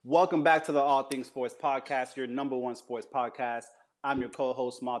Welcome back to the All Things Sports Podcast, your number one sports podcast. I'm your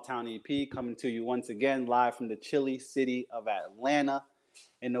co-host, Small Town EP, coming to you once again live from the chilly city of Atlanta.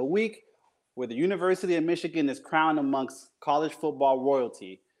 In a week where the University of Michigan is crowned amongst college football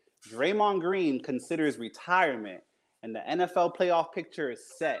royalty, Draymond Green considers retirement, and the NFL playoff picture is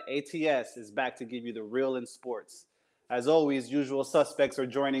set. ATS is back to give you the real in sports. As always, usual suspects are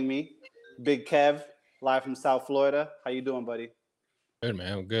joining me. Big Kev, live from South Florida. How you doing, buddy? Good,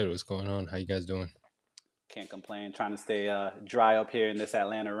 man. I'm good. What's going on? How you guys doing? Can't complain. Trying to stay dry up here in this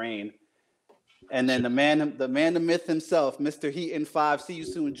Atlanta rain. And then Sure. the myth himself, Mr. Heat in 5. See you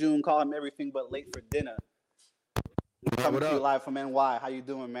soon, June. Call him everything but late for dinner. Coming What to you up? live from NY. How you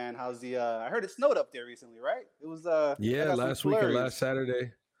doing, man? How's the? I heard it snowed up there recently, right? It was. I Yeah, got some last week and last flurries.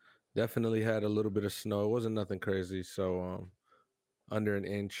 Saturday definitely had a little bit of snow. It wasn't nothing crazy, so under an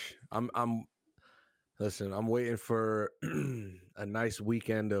inch. I'm listen, I'm waiting for a nice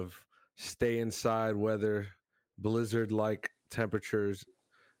weekend of stay inside weather, blizzard like temperatures,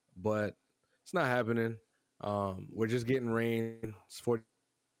 but it's not happening. We're just getting rain. It's 45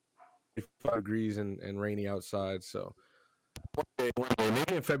 degrees and rainy outside, so one day,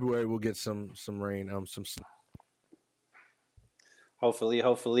 maybe in February we'll get some rain, some snow.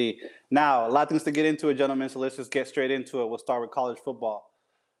 Hopefully. Now, a lot of things to get into it, gentlemen. So let's just get straight into it. We'll start with college football.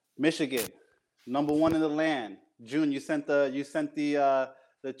 Michigan, number one in the land. June, you sent the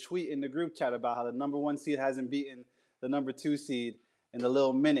tweet in the group chat about how the number one seed hasn't beaten the number two seed in a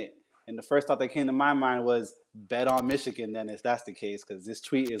little minute. And the first thought that came to my mind was bet on Michigan then if that's the case, because this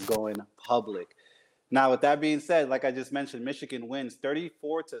tweet is going public. Now, with that being said, like I just mentioned, Michigan wins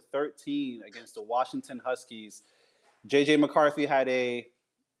 34-13 against the Washington Huskies. JJ McCarthy had I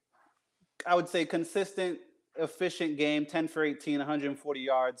would say, consistent, efficient game, 10 for 18, 140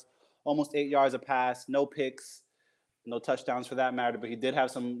 yards, almost 8 yards a pass, no picks, no touchdowns for that matter. But he did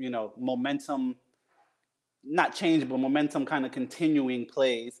have some, momentum, not change, but momentum kind of continuing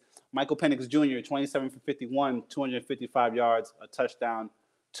plays. Michael Penix Jr., 27 for 51, 255 yards, a touchdown,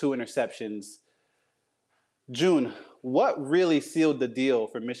 2 interceptions. June, what really sealed the deal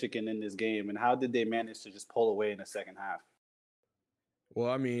for Michigan in this game, and how did they manage to just pull away in the second half? Well,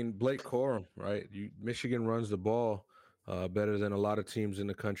 I mean, Blake Corum, right? Michigan runs the ball better than a lot of teams in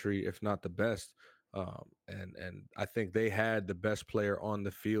the country, if not the best. And I think they had the best player on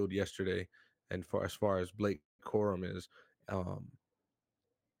the field yesterday. And as far as Blake Corum is, um,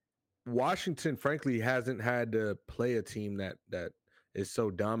 Washington, frankly, hasn't had to play a team that is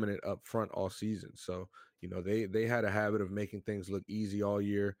so dominant up front all season. So they had a habit of making things look easy all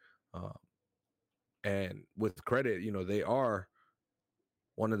year. Um, and with credit, they are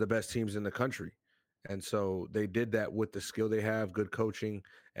one of the best teams in the country. And so they did that with the skill they have, good coaching,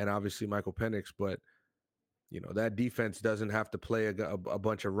 and obviously Michael Penix. But, that defense doesn't have to play a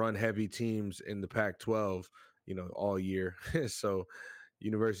bunch of run heavy teams in the Pac 12, all year. So,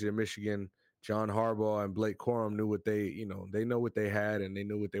 University of Michigan, John Harbaugh and Blake Corum knew what they know what they had and they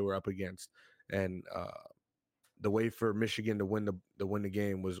knew what they were up against. And, the way for Michigan to win the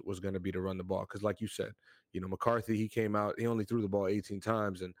game was going to be to run the ball because, like you said, McCarthy, he came out, he only threw the ball 18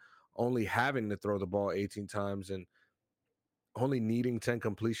 times, and only having to throw the ball 18 times and only needing 10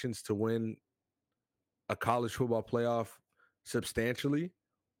 completions to win a college football playoff substantially.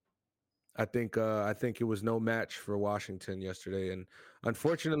 I think it was no match for Washington yesterday, and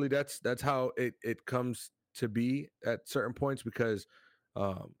unfortunately, that's how it comes to be at certain points because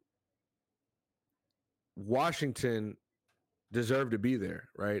um, Washington deserve to be there,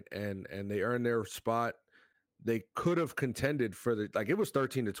 right? And they earned their spot. They could have contended for it was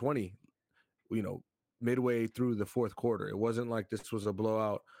 13-20, you know, midway through the fourth quarter. It wasn't like this was a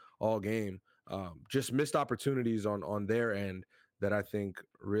blowout all game. Just missed opportunities on their end that I think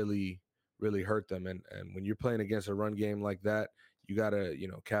really hurt them. And when you're playing against a run game like that, you gotta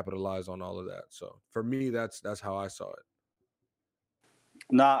capitalize on all of that. So for me, that's how I saw it.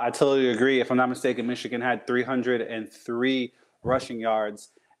 No, I totally agree. If I'm not mistaken, Michigan had 303 rushing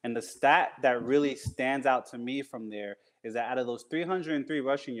yards. And the stat that really stands out to me from there is that out of those 303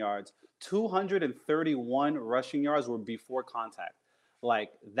 rushing yards, 231 rushing yards were before contact.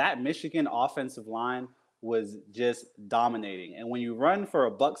 Like that Michigan offensive line was just dominating. And when you run for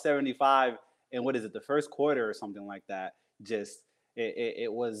a buck 75 in what is it, the first quarter or something like that, just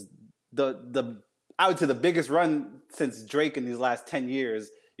it was the I would say the biggest run since Drake in these last 10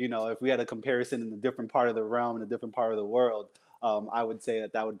 years. If we had a comparison in a different part of the realm, in a different part of the world, I would say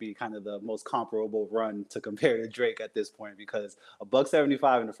that would be kind of the most comparable run to compare to Drake at this point because a buck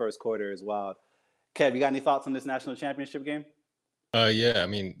 75 in the first quarter is wild. Kev, you got any thoughts on this national championship game? Yeah. I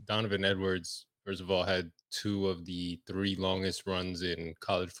mean, Donovan Edwards first of all, had 2 of the 3 longest runs in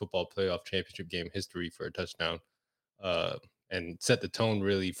college football playoff championship game history for a touchdown, uh, and set the tone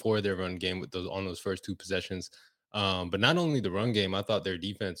really for their run game with those first 2 possessions. But not only the run game, I thought their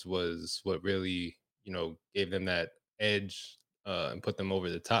defense was what really, gave them that edge, and put them over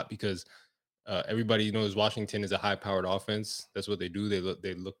the top because everybody knows Washington is a high-powered offense. That's what they do.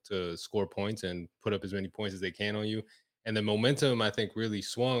 They look to score points and put up as many points as they can on you. And the momentum, I think, really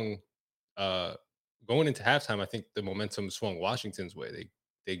swung uh, going into halftime. I think the momentum swung Washington's way.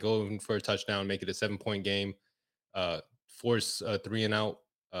 They go in for a touchdown, make it a 7-point game, force a 3-and-out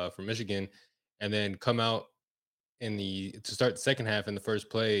for Michigan, and then come out to start the second half. In the first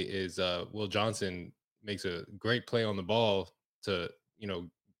play is Will Johnson makes a great play on the ball to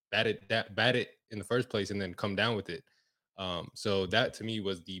bat it in the first place and then come down with it. So that to me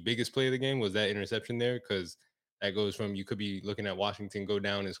was the biggest play of the game, was that interception there, because that goes from, you could be looking at Washington go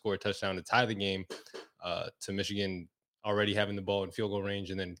down and score a touchdown to tie the game, to Michigan already having the ball in field goal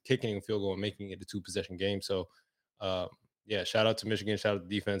range and then kicking a field goal and making it a 2-possession game. So yeah, shout out to Michigan, shout out to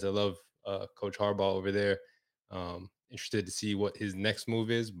defense. I love Coach Harbaugh over there. Interested to see what his next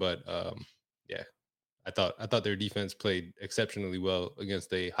move is, but yeah, I thought their defense played exceptionally well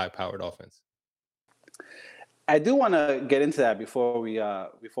against a high-powered offense. I do want to get into that before we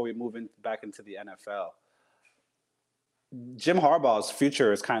move back into the NFL. Jim Harbaugh's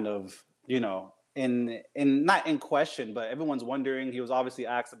future is kind of, in not in question, but everyone's wondering. He was obviously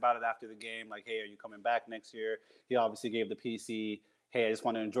asked about it after the game, like, "Hey, are you coming back next year?" He obviously gave the PC, "Hey, I just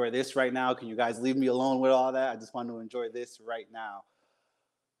want to enjoy this right now. Can you guys leave me alone with all that? I just want to enjoy this right now."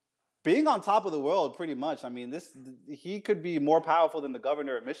 Being on top of the world, pretty much. I mean, he could be more powerful than the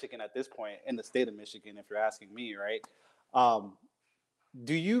governor of Michigan at this point in the state of Michigan, if you're asking me, right?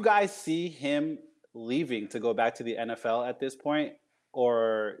 Do you guys see him leaving to go back to the NFL at this point?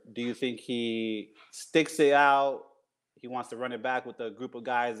 Or do you think he sticks it out? He wants to run it back with a group of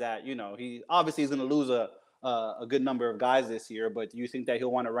guys that, he obviously is going to lose a good number of guys this year, but do you think that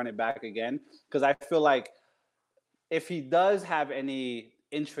he'll want to run it back again? Because I feel like if he does have any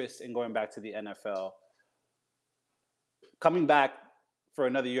interest in going back to the NFL, coming back for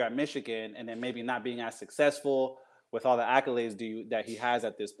another year at Michigan and then maybe not being as successful with all the accolades that he has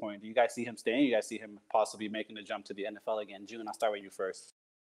at this point, do you guys see him staying? You guys see him possibly making the jump to the NFL again? June, I'll start with you first.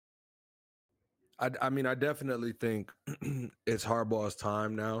 I mean, I definitely think it's Harbaugh's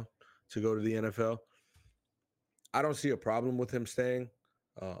time now to go to the NFL. I don't see a problem with him staying,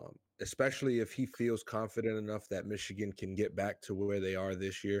 especially if he feels confident enough that Michigan can get back to where they are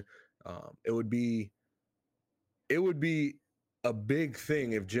this year. It would be a big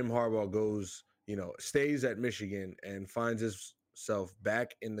thing if Jim Harbaugh goes, stays at Michigan and finds himself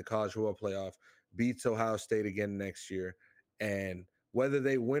back in the college football playoff, beats Ohio State again next year, and whether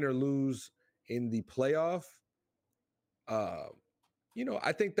they win or lose in the playoff,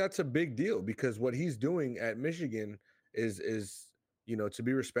 I think that's a big deal, because what he's doing at Michigan is to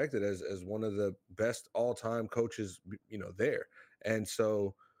be respected as one of the best all-time coaches, there. And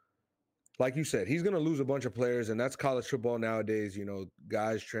so, like you said, he's going to lose a bunch of players, and that's college football nowadays.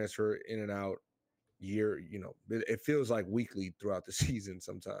 Guys transfer in and out year, it feels like weekly throughout the season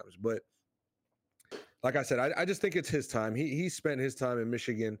sometimes. But like I said, I just think it's his time. He spent his time in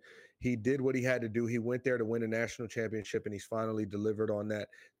Michigan. He did what he had to do. He went there to win a national championship, and he's finally delivered on that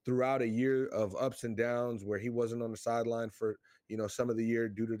throughout a year of ups and downs where he wasn't on the sideline for, some of the year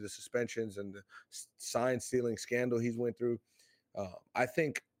due to the suspensions and the sign stealing scandal he's went through. I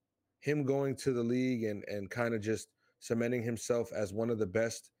think him going to the league and kind of just cementing himself as one of the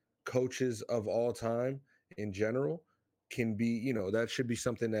best coaches of all time in general can be, that should be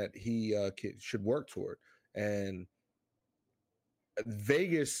something that he should work toward. And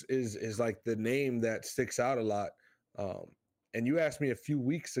Vegas is like the name that sticks out a lot. And you asked me a few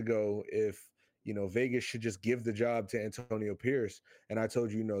weeks ago if, Vegas should just give the job to Antonio Pierce. And I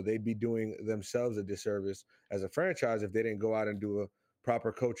told you, they'd be doing themselves a disservice as a franchise if they didn't go out and do a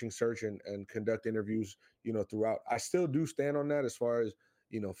proper coaching search and conduct interviews, throughout. I still do stand on that as far as,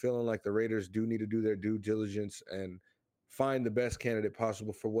 feeling like the Raiders do need to do their due diligence and find the best candidate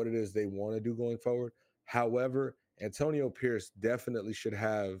possible for what it is they want to do going forward. However, Antonio Pierce definitely should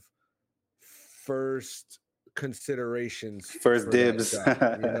have first considerations, first dibs.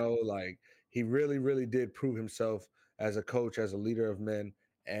 Like he really, really did prove himself as a coach, as a leader of men,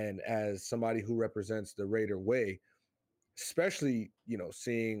 and as somebody who represents the Raider way, especially,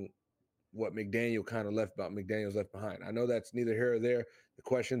 seeing what McDaniels left behind. I know that's neither here or there. The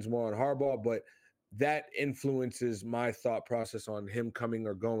question's more on Harbaugh, but that influences my thought process on him coming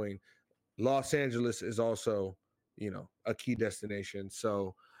or going. Los Angeles is also, a key destination.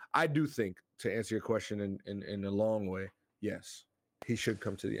 So I do think to answer your question in a long way, yes, he should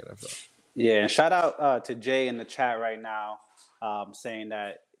come to the NFL. Yeah, and shout out to Jay in the chat right now, saying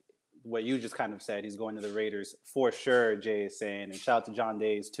that what you just kind of said, he's going to the Raiders for sure. Jay is saying, and shout out to John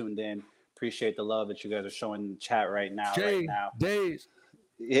Days tuned in. Appreciate the love that you guys are showing in the chat right now. Jay Days.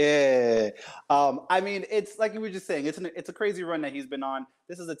 Yeah. I mean, it's like you were just saying, it's a crazy run that he's been on.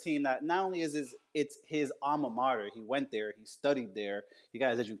 This is a team that not only is it's his alma mater, he went there, he studied there, he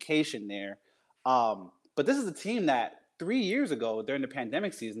got his education there. But this is a team that 3 years ago during the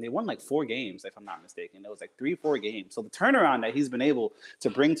pandemic season, they won like 4 games, if I'm not mistaken. It was like 3-4 games. So the turnaround that he's been able to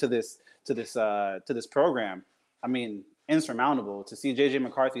bring to this program, I mean, insurmountable. To see JJ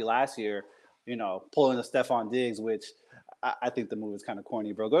McCarthy last year, pulling a Stephon Diggs, which I think the move is kind of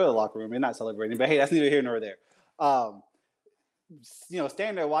corny, bro. Go to the locker room. You're not celebrating, but hey, that's neither here nor there.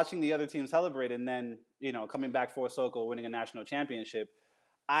 Standing there watching the other team celebrate, and then coming back for Soko, winning a national championship.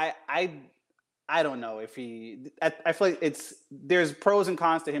 I don't know if I feel like there's pros and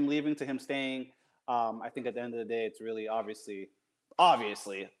cons to him leaving, to him staying. I think at the end of the day, it's really obviously,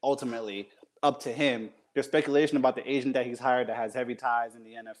 ultimately up to him. There's speculation about the agent that he's hired that has heavy ties in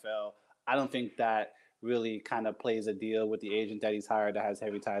the NFL. I don't think that really kind of plays a deal with the agent that he's hired that has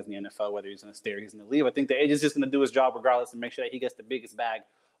heavy ties in the NFL, whether he's going to stay or he's going to leave. I think the agent's just going to do his job regardless and make sure that he gets the biggest bag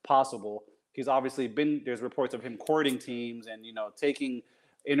possible. He's obviously there's reports of him courting teams and, taking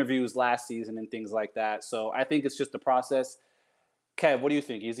interviews last season and things like that. So I think it's just the process. Kev, what do you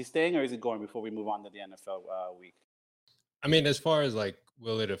think? Is he staying or is he going before we move on to the NFL week? I mean, as far as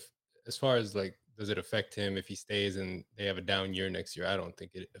does it affect him if he stays and they have a down year next year? I don't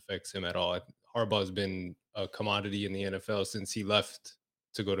think it affects him at all. Harbaugh's been a commodity in the NFL since he left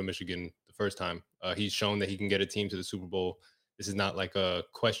to go to Michigan the first time. He's shown that he can get a team to the Super Bowl. This is not like a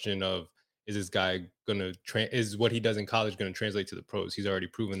question of, is this guy going to is what he does in college going to translate to the pros? He's already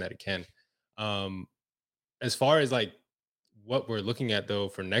proven that it can. As far as like what we're looking at though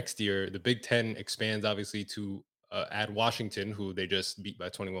for next year, the Big Ten expands obviously to add Washington, who they just beat by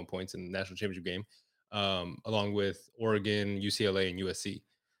 21 points in the national championship game, along with Oregon, UCLA, and USC.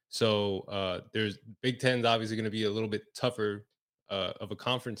 So there's Big Ten's obviously going to be a little bit tougher of a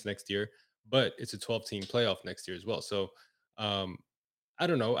conference next year, but it's a 12-team playoff next year as well. So I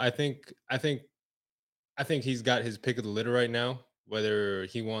don't know. I think he's got his pick of the litter right now. Whether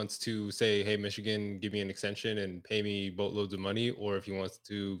he wants to say, "Hey, Michigan, give me an extension and pay me boatloads of money," or if he wants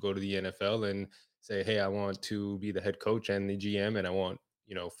to go to the NFL and say, "Hey, I want to be the head coach and the GM, and I want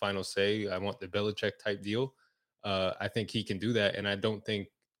final say. I want the Belichick type deal." I think he can do that, and I don't think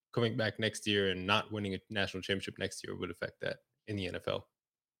coming back next year and not winning a national championship next year would affect that in the NFL.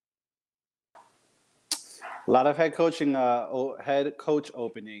 A lot of head coach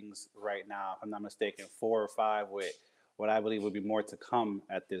openings right now, if I'm not mistaken, 4 or 5 with what I believe would be more to come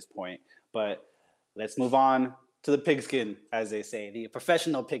at this point. But let's move on to the pigskin, as they say, the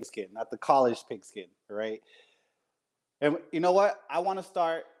professional pigskin, not the college pigskin, right? And you know what? I want to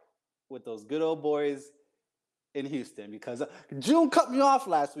start with those good old boys in Houston because June cut me off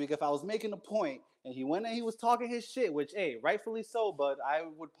last week if I was making a point, and he went and he was talking his shit, which, hey, rightfully so, but I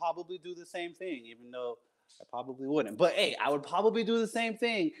would probably do the same thing, even though I probably wouldn't. But, hey, I would probably do the same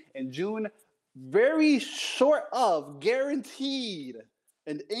thing. And June, very short of guaranteed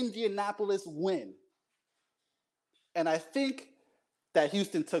an Indianapolis win. And I think that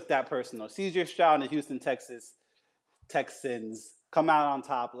Houston took that personal. CJ Stroud and the Houston Texans come out on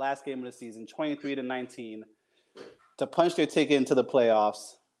top last game of the season, 23-19, to punch their ticket into the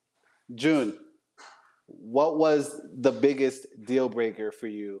playoffs. June, what was the biggest deal breaker for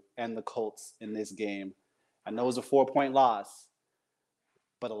you and the Colts in this game? I know it was a 4-point loss,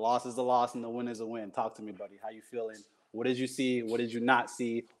 but a loss is a loss and the win is a win. Talk to me, buddy. How you feeling? What did you see? What did you not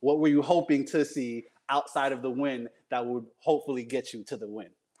see? What were you hoping to see outside of the win that would hopefully get you to the win?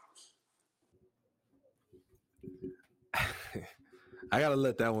 I got to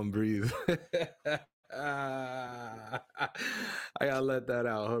let that one breathe. I got to let that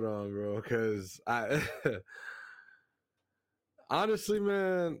out. Hold on, bro. Because honestly,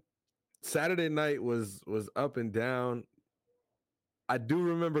 man, Saturday night was up and down. I do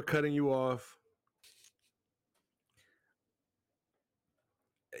remember cutting you off.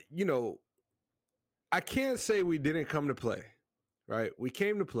 I can't say we didn't come to play, right? We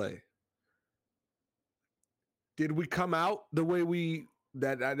came to play. Did we come out the way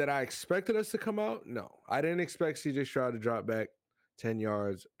that I expected us to come out? No. I didn't expect CJ Stroud to drop back 10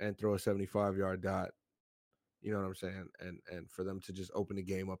 yards and throw a 75-yard dot. You know what I'm saying? And for them to just open the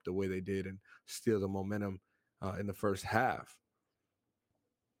game up the way they did and steal the momentum in the first half.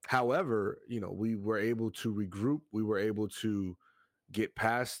 However, we were able to regroup. We were able to get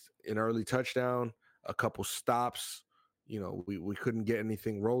past an early touchdown, a couple stops. We couldn't get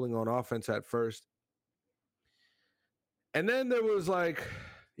anything rolling on offense at first. And then there was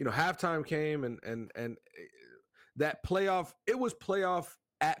halftime came and that playoff, it was playoff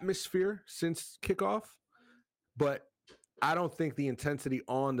atmosphere since kickoff, but I don't think the intensity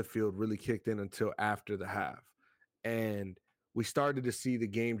on the field really kicked in until after the half. And we started to see the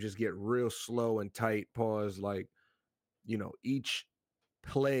game just get real slow and tight. Pause. Each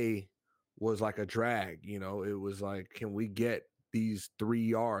play was like a drag. It was like, can we get these 3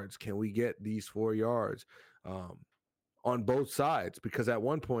 yards? Can we get these 4 yards? On both sides, because at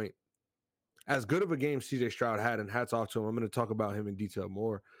one point, as good of a game CJ Stroud had, and hats off to him. I'm going to talk about him in detail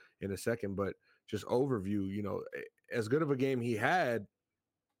more in a second, but just overview, as good of a game he had,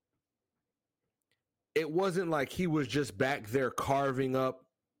 it wasn't like he was just back there carving up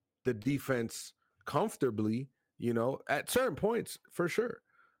the defense comfortably, at certain points for sure.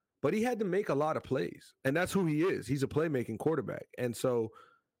 But he had to make a lot of plays, and that's who he is. He's a playmaking quarterback. And so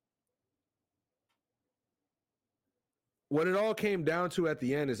what it all came down to at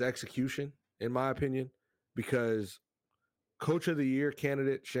the end is execution, in my opinion, because Coach of the Year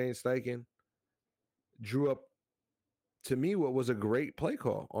candidate Shane Steichen drew up, to me, what was a great play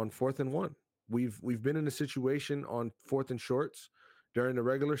call on 4th and 1. We've been in a situation on 4th and shorts during the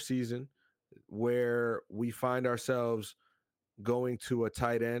regular season where we find ourselves going to a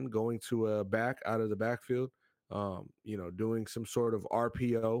tight end, going to a back out of the backfield, doing some sort of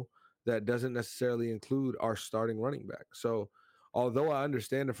RPO that doesn't necessarily include our starting running back. So although I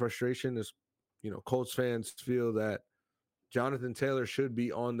understand the frustration is, Colts fans feel that Jonathan Taylor should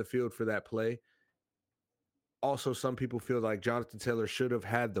be on the field for that play. Also, some people feel like Jonathan Taylor should have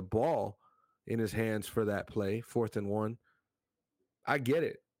had the ball in his hands for that play, 4th and 1. I get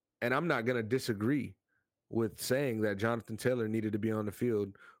it. And I'm not going to disagree with saying that Jonathan Taylor needed to be on the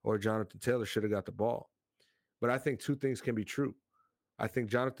field or Jonathan Taylor should have got the ball. But I think two things can be true. I think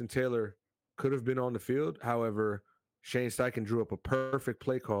Jonathan Taylor could have been on the field. However, Shane Steichen drew up a perfect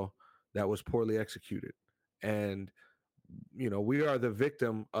play call that was poorly executed. And, we are the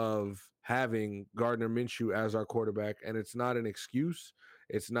victim of having Gardner Minshew as our quarterback, and it's not an excuse.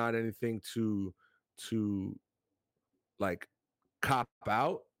 It's not anything to cop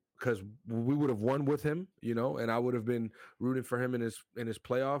out, because we would have won with him, and I would have been rooting for him in his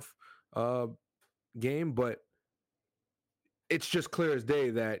playoff game. But it's just clear as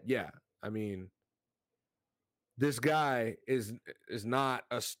day that, this guy is not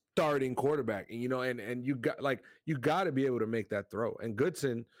a starting quarterback, and you got to be able to make that throw. And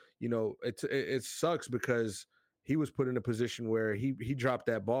Goodson, it sucks because he was put in a position where he dropped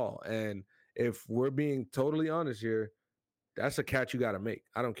that ball. And if we're being totally honest here, that's a catch you got to make.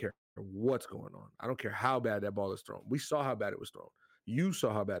 I don't care what's going on. I don't care how bad that ball is thrown. We saw how bad it was thrown. You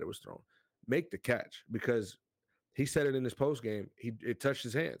saw how bad it was thrown. Make the catch, because he said it in his post game. It touched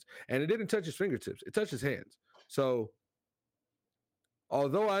his hands, and it didn't touch his fingertips. It touched his hands. So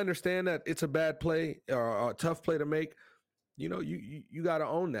although I understand that it's a bad play or a tough play to make, you got to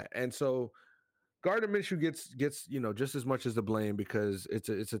own that. And so Gardner Minshew gets just as much as the blame, because it's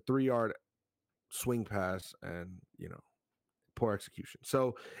a 3-yard swing pass and poor execution.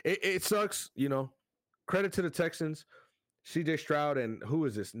 So it sucks. Credit to the Texans, CJ Stroud, and who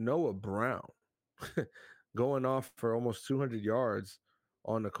is this? Noah Brown going off for almost 200 yards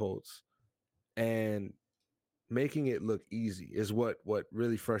on the Colts and making it look easy is what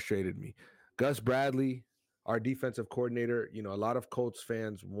really frustrated me. Gus Bradley, our defensive coordinator, a lot of Colts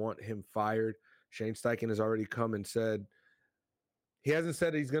fans want him fired. Shane Steichen has already come and said, he hasn't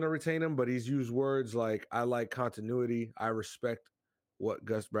said he's going to retain him, but he's used words like, I like continuity. I respect what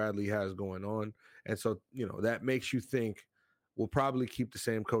Gus Bradley has going on. And so, that makes you think we'll probably keep the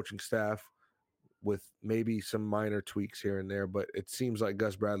same coaching staff with maybe some minor tweaks here and there, but it seems like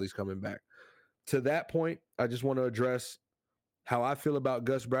Gus Bradley's coming back. To that point, I just want to address how I feel about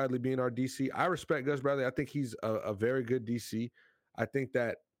Gus Bradley being our DC. I respect Gus Bradley. I think he's a very good DC. I think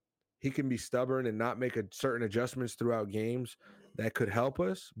that he can be stubborn and not make certain adjustments throughout games that could help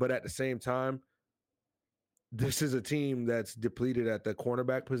us. But at the same time, this is a team that's depleted at the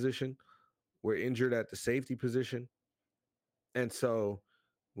cornerback position. We're injured at the safety position. And so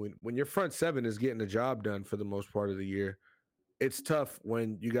when your front seven is getting the job done for the most part of the year, it's tough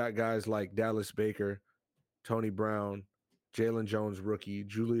when you got guys like Dallas Baker, Tony Brown, Jalen Jones rookie,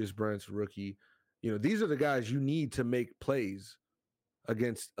 Julius Brents rookie. These are the guys you need to make plays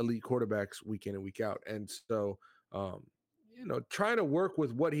against elite quarterbacks week in and week out. And so, trying to work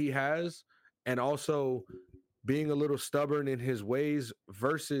with what he has and also being a little stubborn in his ways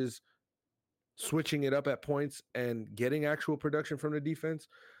versus switching it up at points and getting actual production from the defense.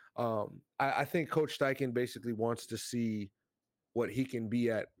 I think Coach Steichen basically wants to see what he can be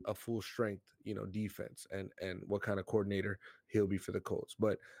at a full strength, defense and what kind of coordinator he'll be for the Colts.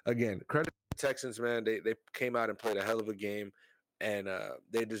 But again, credit to the Texans, man. They came out and played a hell of a game, and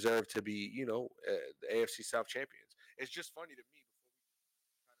they deserve to be, the AFC South champions. It's just funny to me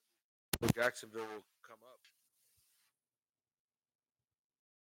before Jacksonville will come up.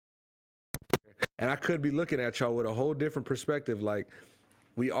 And I could be looking at y'all with a whole different perspective. Like,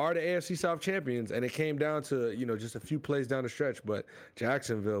 we are the AFC South champions, and it came down to, just a few plays down the stretch. But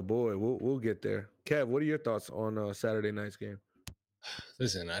Jacksonville, boy, we'll get there. Kev, what are your thoughts on Saturday night's game?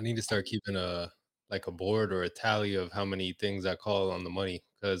 Listen, I need to start keeping a board or a tally of how many things I call on the money,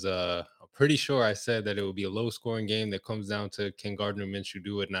 because I'm pretty sure I said that it would be a low scoring game that comes down to can Gardner Minshew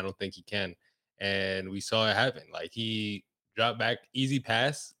do it, and I don't think he can. And we saw it happen. Like, he dropped back, easy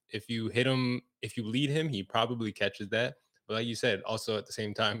pass. If you hit him, if you lead him, he probably catches that. But like you said, also at the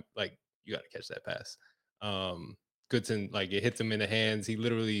same time, like, you got to catch that pass. Goodson, like, it hits him in the hands. He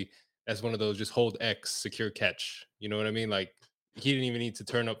literally, that's one of those just hold X, secure catch. You know what I mean? Like, he didn't even need to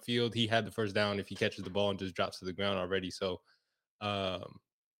turn up field. He had the first down if he catches the ball and just drops to the ground already. So,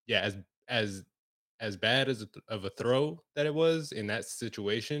 yeah, as bad of a throw that it was in that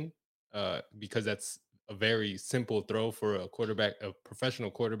situation, because that's a very simple throw for a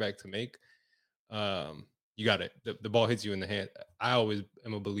professional quarterback to make. You got it. The ball hits you in the hand. I always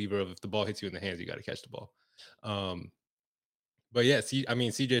am a believer of, if the ball hits you in the hands, you got to catch the ball. But yeah,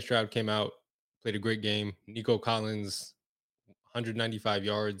 CJ Stroud came out, played a great game. Nico Collins, 195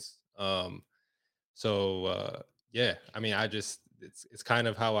 yards. Yeah, I mean, it's kind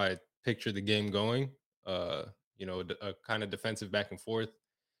of how I picture the game going. A kind of defensive back and forth.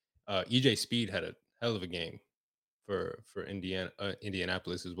 EJ Speed had a hell of a game for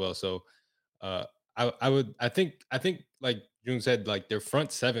Indianapolis as well. So I think like June said, like, their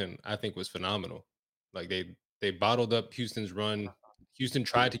front seven I think was phenomenal. Like, they bottled up Houston's run. Houston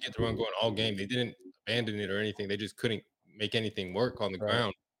tried to get the run going all game. They didn't abandon it or anything. They just couldn't make anything work on the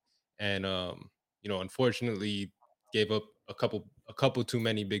ground. And unfortunately gave up a couple too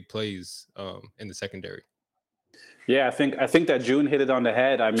many big plays in the secondary. Yeah, I think that June hit it on the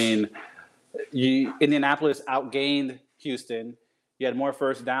head. I mean, Indianapolis outgained Houston. You had more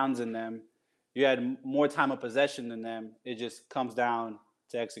first downs than them. You had more time of possession than them. It just comes down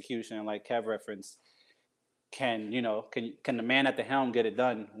to execution. And like Kev referenced, can the man at the helm get it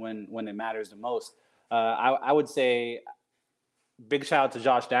done when it matters the most? I would say big shout out to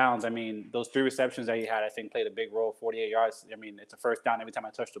Josh Downs. I mean, those 3 receptions that he had, I think, played a big role. 48 yards. I mean, it's a first down every time I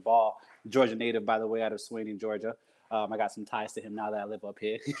touch the ball. Georgia native, by the way, out of Swaney, Georgia. I got some ties to him now that I live up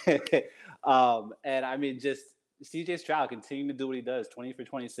here. And I mean, just CJ Stroud continuing to do what he does. 20 for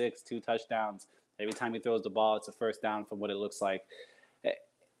 26, 2 touchdowns. Every time he throws the ball, it's a first down from what it looks like.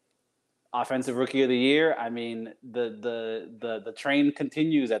 Offensive Rookie of the Year. I mean, the train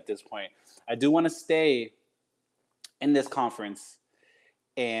continues at this point. I do want to stay in this conference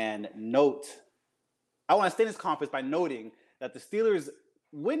and I want to stay in this conference by noting that the Steelers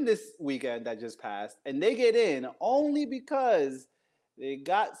win this weekend that just passed, and they get in only because they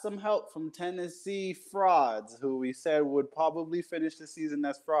got some help from Tennessee frauds, who we said would probably finish the season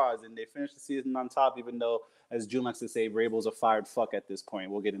as frauds, and they finished the season on top, even though, as June likes to say, Vrabel's a fired fuck at this point.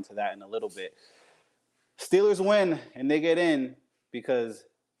 We'll get into that in a little bit. Steelers win, and they get in because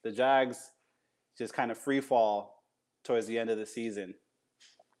the Jags just kind of free fall towards the end of the season.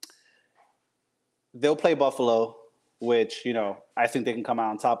 They'll play Buffalo, which, I think they can come out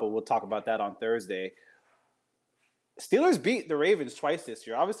on top, but we'll talk about that on Thursday. Steelers beat the Ravens twice this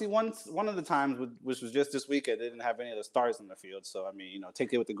year. Obviously, one of the times, which was just this weekend, they didn't have any of the stars on the field. So, I mean,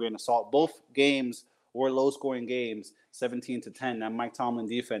 take it with a grain of salt. Both games were low-scoring games, 17-10. That Mike Tomlin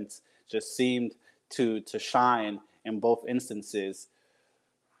defense just seemed to shine in both instances.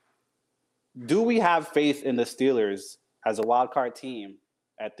 Do we have faith in the Steelers as a wild card team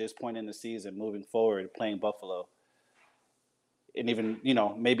at this point in the season, moving forward, playing Buffalo? And even,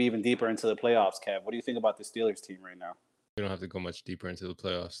 maybe even deeper into the playoffs, Kev. What do you think about the Steelers team right now? We don't have to go much deeper into the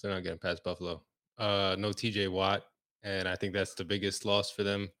playoffs. They're not getting past Buffalo. No TJ Watt, and I think that's the biggest loss for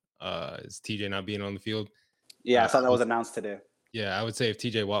them, is TJ not being on the field. Yeah, I saw that was announced today. Yeah, I would say if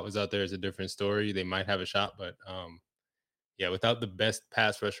TJ Watt was out there, it's a different story. They might have a shot, but yeah, without the best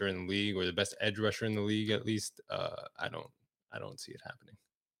pass rusher in the league, or the best edge rusher in the league, at least, I don't see it happening.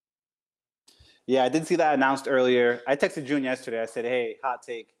 Yeah, I did see that announced earlier. I texted June yesterday. I said, hey, hot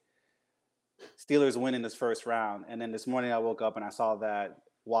take. Steelers win in this first round. And then this morning I woke up and I saw that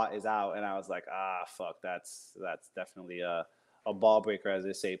Watt is out. And I was like, fuck, that's definitely a ball breaker, as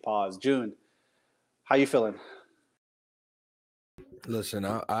they say. Pause. June, How you feeling? Listen,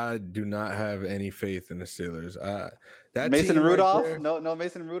 I do not have any faith in the Steelers. That Mason team right Rudolph? there. No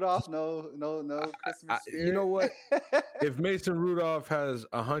Mason Rudolph. No Christmas You spirit. know what? If Mason Rudolph has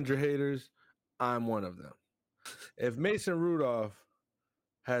 100 haters, I'm one of them. If Mason Rudolph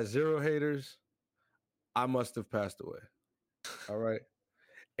has 0 haters, I must have passed away. All right.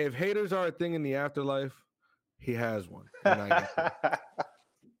 If haters are a thing in the afterlife, he has one, and I get that.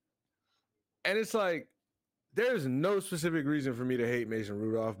 And it's like there's no specific reason for me to hate Mason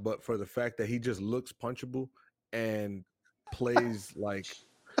Rudolph, but for the fact that he just looks punchable and plays like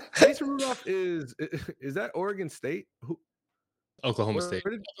Mason Rudolph is that Oregon State? Who Oklahoma where State,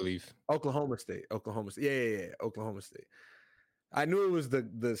 did I believe. Oklahoma State. Oklahoma State. Yeah. Oklahoma State. I knew it was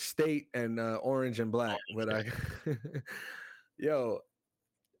the state and orange and black, but yo,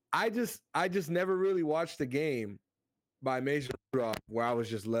 I just never really watched a game by Mason Rudolph where I was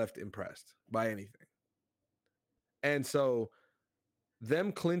just left impressed by anything. And so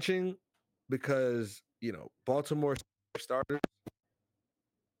them clinching because, Baltimore starters,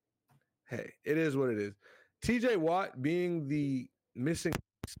 hey, it is what it is. TJ Watt being the missing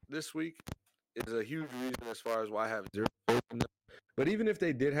this week is a huge reason as far as why I have 0 faith in them. But even if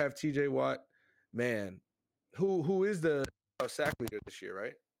they did have TJ Watt, man, who is the sack leader this year,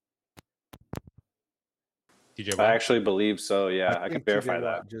 right? TJ I Watt. actually believe so. Yeah, I can think verify TJ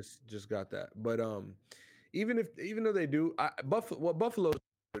that. Watt just got that. But even though they do, what Buffalo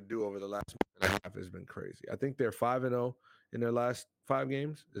do over the last month and a half has been crazy. I think they're 5-0 in their last 5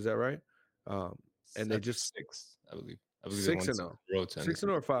 games. Is that right? And they just 6, I believe. I believe 6-0. 6-0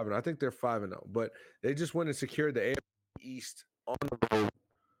 or 5-0. I think they're 5-0. But they just went and secured the AFC East on the road.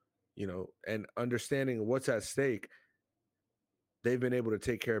 And understanding what's at stake, they've been able to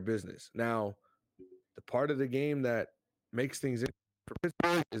take care of business. Now, the part of the game that makes things for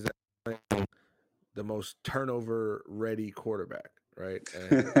Pittsburgh is that the most turnover-ready quarterback, right?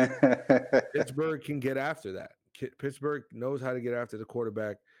 And Pittsburgh can get after that. Pittsburgh knows how to get after the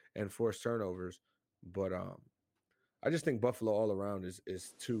quarterback and force turnovers, but I just think Buffalo all around is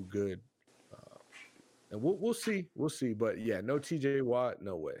too good, and we'll see, But yeah, no TJ Watt,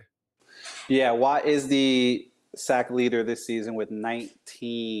 no way. Yeah, Watt is the sack leader this season with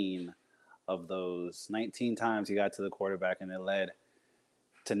 19 of those. 19 times he got to the quarterback and it led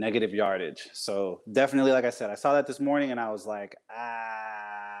to negative yardage. So definitely, like I said, I saw that this morning and I was like,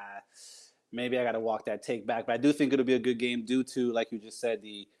 maybe I got to walk that take back. But I do think it'll be a good game due to, like you just said,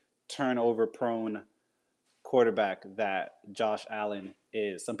 the turnover-prone quarterback that Josh Allen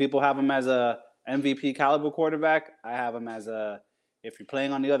is. Some people have him as a MVP caliber quarterback. I have him as if you're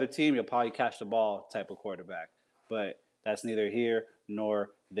playing on the other team, you'll probably catch the ball type of quarterback. But that's neither here nor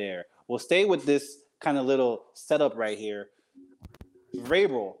there. We'll stay with this kind of little setup right here.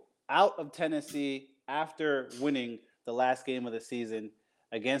 Vrabel out of Tennessee after winning the last game of the season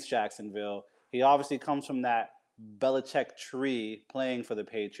against Jacksonville. He obviously comes from that Belichick tree, playing for the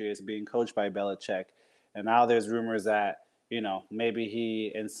Patriots, being coached by Belichick. And now there's rumors that, maybe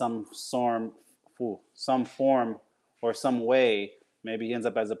he in some form or some way, maybe he ends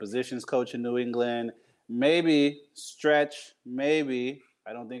up as a positions coach in New England. Maybe stretch, maybe,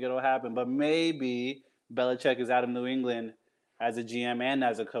 I don't think it'll happen, but maybe Belichick is out of New England as a GM and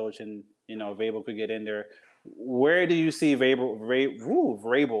as a coach, and Vrabel could get in there. Where do you see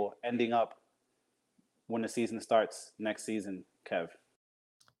Vrabel ending up when the season starts next season, Kev?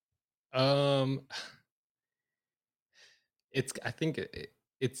 I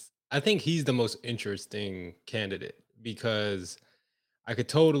think he's the most interesting candidate because I could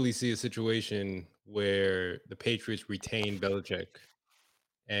totally see a situation where the Patriots retain Belichick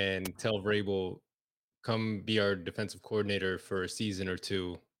and tell Vrabel, come be our defensive coordinator for a season or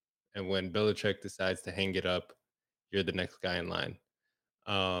two. And when Belichick decides to hang it up, you're the next guy in line.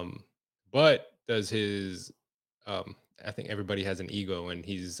 But does his, I think everybody has an ego, and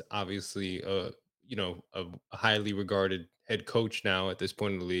he's obviously a highly regarded head coach now at this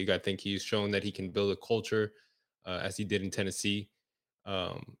point in the league. I think he's shown that he can build a culture as he did in Tennessee.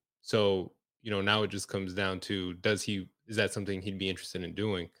 So, now it just comes down to, is that something he'd be interested in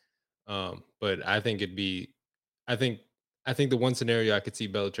doing? But I think I think the one scenario I could see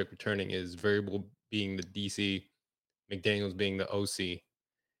Belichick returning is Variable being the DC, McDaniels being the OC,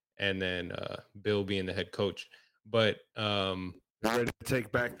 and then Bill being the head coach. But ready to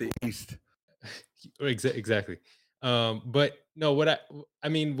take back the East. Exactly. But no, what I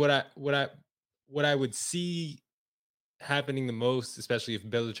would see happening the most, especially if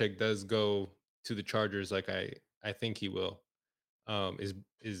Belichick does go to the Chargers, like I think he will,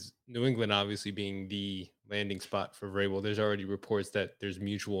 is New England obviously being the landing spot for Vrabel. There's already reports that there's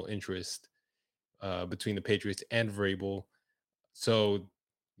mutual interest between the Patriots and Vrabel. So,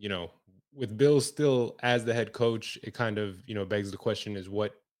 you know, with Bill still as the head coach, it kind of, begs the question is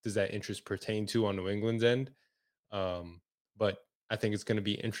what does that interest pertain to on New England's end? But I think it's going to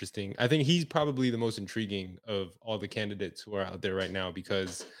be interesting. I think he's probably the most intriguing of all the candidates who are out there right now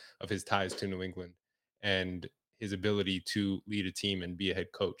because of his ties to New England and his ability to lead a team and be a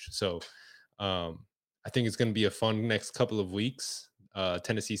head coach. So I think it's going to be a fun next couple of weeks.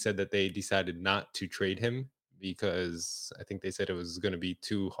 Tennessee said that they decided not to trade him because I think they said it was going to be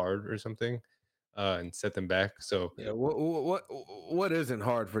too hard or something and set them back. So Yeah, what isn't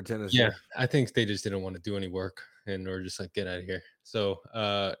hard for Tennessee? yeah, I think they just didn't want to do any work and or just like get out of here. So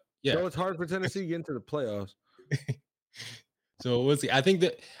yeah. So it's hard for Tennessee to get into the playoffs. So we'll see. I think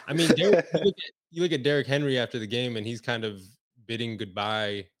that you look at Derrick Henry after the game and he's kind of bidding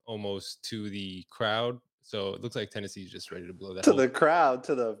goodbye almost to the crowd. So it looks like Tennessee's just ready to blow that to the crowd,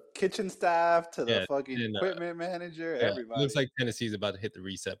 to the kitchen staff, to the fucking and, equipment manager, yeah, everybody. looks like Tennessee's about to hit the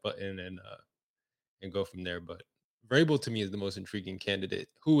reset button and go from there. But Vrabel to me is the most intriguing candidate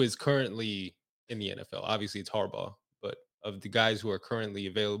who is currently in the NFL. Obviously, it's Harbaugh, but of the guys who are currently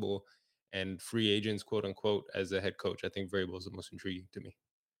available and free agents, quote unquote, as a head coach, I think Vrabel is the most intriguing to me.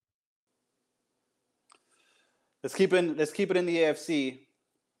 Let's keep it in the AFC.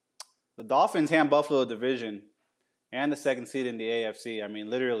 The Dolphins hand Buffalo a division and the second seed in the AFC. I mean,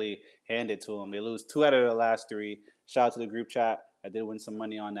 literally hand it to them. They lose 2 out of their last 3. Shout out to the group chat. I did win some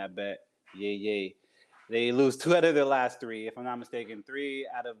money on that bet. Yay, yay. They lose 2 out of their last 3. If I'm not mistaken, 3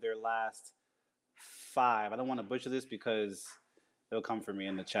 out of their last 5. I don't want to butcher this because they'll come for me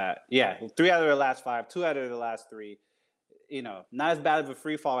in the chat. Yeah, 3 out of their last 5, 2 out of their last 3. Not as bad of a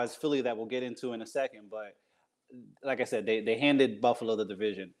free fall as Philly that we'll get into in a second, but like I said, they handed Buffalo the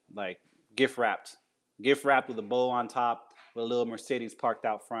division, like gift wrapped with a bow on top, with a little Mercedes parked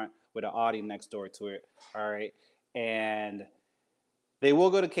out front with an Audi next door to it. All right, and they will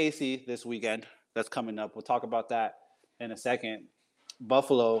go to KC this weekend. That's coming up. We'll talk about that in a second.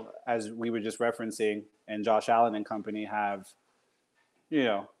 Buffalo, as we were just referencing, and Josh Allen and company have,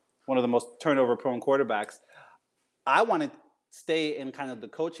 one of the most turnover-prone quarterbacks. I want to stay in kind of the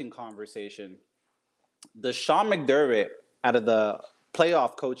coaching conversation. The Sean McDermott out of the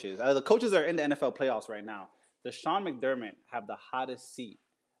playoff coaches, out of the coaches that are in the NFL playoffs right now, the Sean McDermott have the hottest seat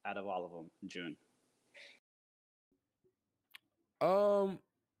out of all of them, June?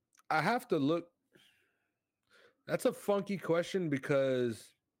 I have to look. That's a funky question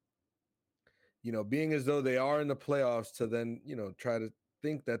because, being as though they are in the playoffs to then, try to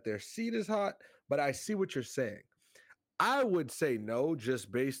think that their seat is hot. But I see what you're saying. I would say no,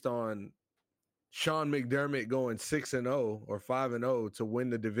 just based on Sean McDermott going 6-0 or 5-0 to win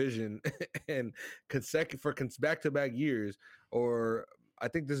the division and for back-to-back years, or I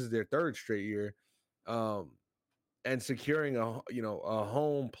think this is their 3rd straight year, and securing a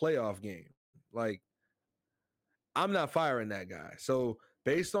home playoff game. Like, I'm not firing that guy. So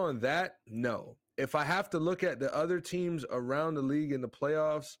based on that, no. If I have to look at the other teams around the league in the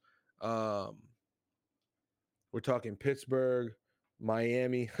playoffs, we're talking Pittsburgh,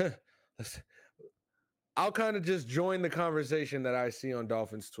 Miami. I'll kind of just join the conversation that I see on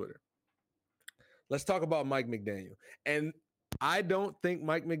Dolphins Twitter. Let's talk about Mike McDaniel. And I don't think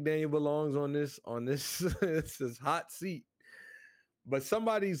Mike McDaniel belongs on this this hot seat. But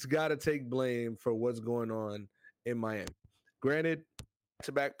somebody's got to take blame for what's going on in Miami. Granted,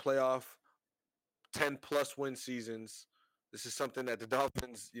 back-to-back playoff, 10-plus win seasons. This is something that the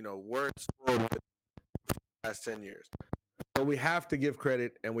Dolphins, weren't spoiled with the last 10 years. But we have to give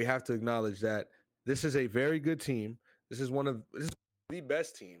credit and we have to acknowledge that this is a very good team. This is one of the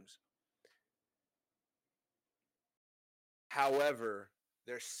best teams. However,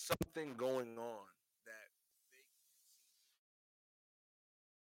 there's something going on that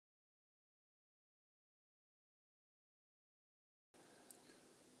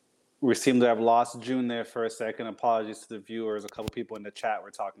we seem to have lost June there for a second. Apologies to the viewers. A couple people in the chat were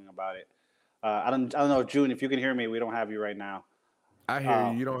talking about it. I don't know, June, if you can hear me. We don't have you right now. I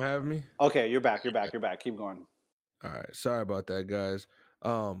hear you. You don't have me? Okay, you're back. Keep going. All right. Sorry about that, guys.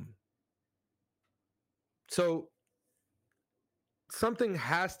 So something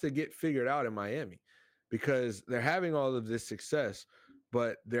has to get figured out in Miami because they're having all of this success,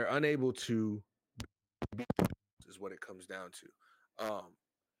 but they're unable to beat is what it comes down to.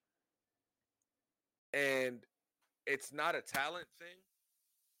 And it's not a talent thing.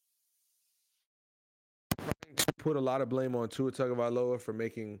 Put a lot of blame on Tua Tagovailoa for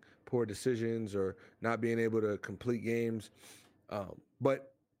making poor decisions or not being able to complete games.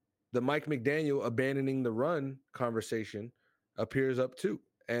 But the Mike McDaniel abandoning the run conversation appears up too.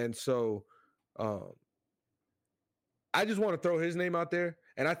 And so Um, I just want to throw his name out there,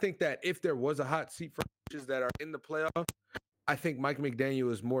 and I think that if there was a hot seat for coaches that are in the playoff, I think Mike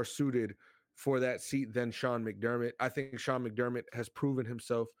McDaniel is more suited for that seat than Sean McDermott. I think Sean McDermott has proven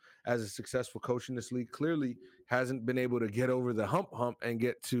himself as a successful coach in this league. Clearly, hasn't been able to get over the hump and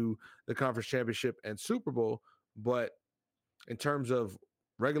get to the conference championship and Super Bowl. But in terms of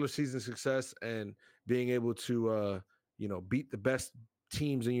regular season success and being able to, beat the best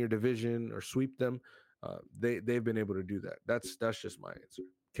teams in your division or sweep them, they've been able to do that. That's just my answer.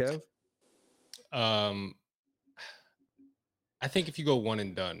 Kev? Um, I think if you go one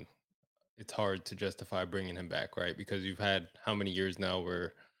and done, it's hard to justify bringing him back, right? Because you've had how many years now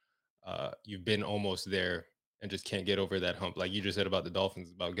where you've been almost there and just can't get over that hump. Like you just said about the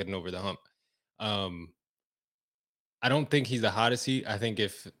Dolphins, about getting over the hump. Um, I don't think he's the hottest seat. I think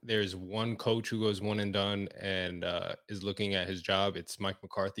if there's one coach who goes one and done and is looking at his job, it's Mike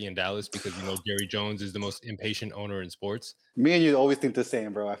McCarthy in Dallas because Jerry Jones is the most impatient owner in sports. Me and you always think the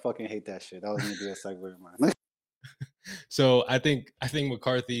same, bro. I fucking hate that shit. That was gonna be a segue of mine. So I think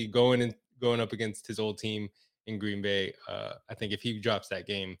McCarthy going up against his old team in Green Bay. I think if he drops that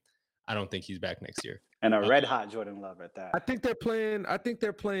game, I don't think he's back next year. And a red hot Jordan Love at that. I think they're playing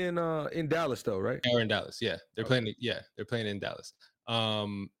in Dallas though, right? They're in Dallas. Yeah. They're playing. Yeah. They're playing in Dallas.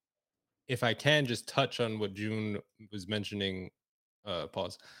 If I can just touch on what June was mentioning,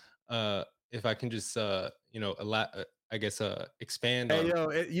 pause. If I can just, expand Hey,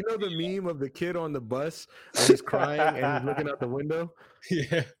 on. you know the meme of the kid on the bus and he's crying and he's looking out the window?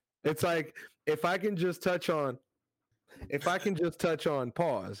 Yeah. It's like, if I can just touch on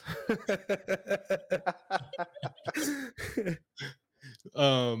pause.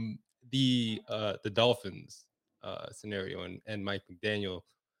 The Dolphins scenario and Mike McDaniel.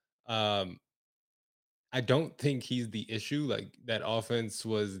 I don't think he's the issue. Like that offense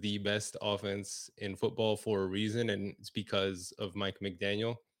was the best offense in football for a reason, and it's because of Mike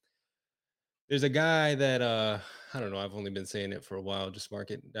McDaniel. There's a guy that I don't know, I've only been saying it for a while, just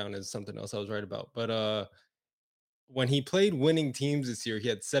mark it down as something else I was right about. But when he played winning teams this year, he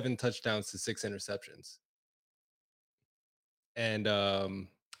had 7 touchdowns to 6 interceptions. And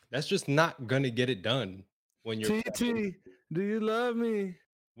that's just not gonna get it done when you're TT, do you love me?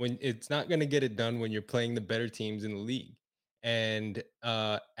 when it's not going to get it done when you're playing the better teams in the league. And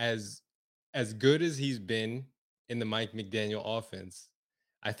as good as he's been in the Mike McDaniel offense,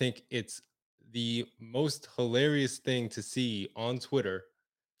 I think it's the most hilarious thing to see on Twitter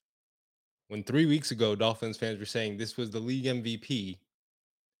when 3 weeks ago Dolphins fans were saying this was the league MVP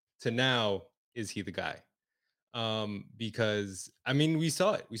to now is he the guy? Because I mean we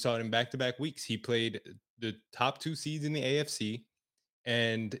saw it in back-to-back weeks. He played the top 2 seeds in the AFC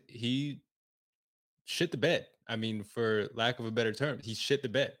and he shit the bed. I mean, for lack of a better term, he shit the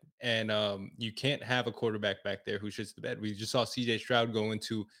bed. And you can't have a quarterback back there who shits the bed. We just saw CJ Stroud go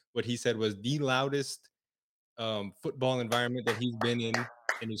into what he said was the loudest football environment that he's been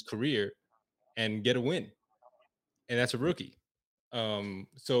in his career and get a win. And that's a rookie.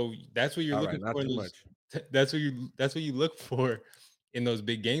 So that's what you're All looking right, not for in too those. much. That's what you look for in those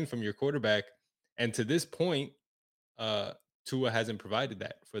big games from your quarterback. And to this point, Tua hasn't provided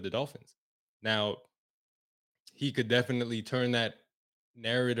that for the Dolphins. Now, he could definitely turn that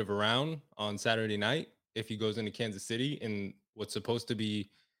narrative around on Saturday night if he goes into Kansas City in what's supposed to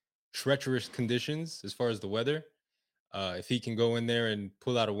be treacherous conditions as far as the weather. If he can go in there and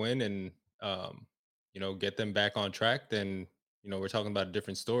pull out a win and get them back on track, then we're talking about a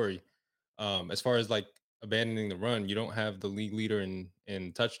different story. As far as like abandoning the run, you don't have the league leader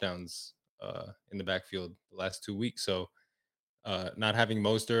in touchdowns in the backfield the last 2 weeks, so not having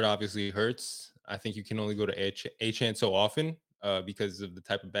Mostert obviously hurts. I think you can only go to Achane so often because of the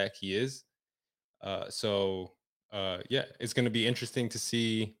type of back he is. Yeah, it's going to be interesting to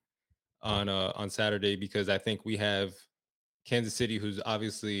see on Saturday because I think we have Kansas City, who's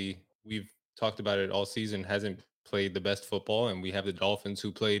obviously we've talked about it all season, hasn't played the best football, and we have the Dolphins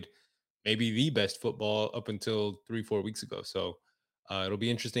who played maybe the best football up until 3-4 weeks ago. So it'll be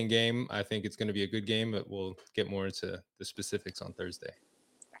an interesting game. I think it's going to be a good game, but we'll get more into the specifics on Thursday.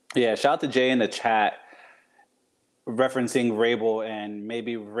 Yeah, shout out to Jay in the chat referencing Vrabel and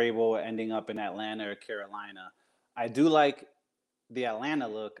maybe Vrabel ending up in Atlanta or Carolina. I do like the Atlanta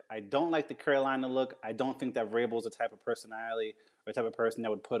look. I don't like the Carolina look. I don't think that Vrabel's the type of personality or type of person that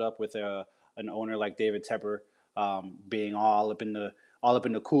would put up with an owner like David Tepper being all up in the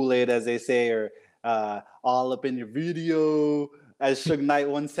Kool-Aid, as they say, or all up in your video, as Suge Knight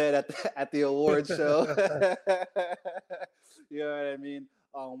once said at the award show. You know what I mean?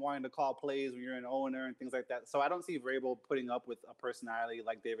 wanting to call plays when you're an owner and things like that. So I don't see Vrabel putting up with a personality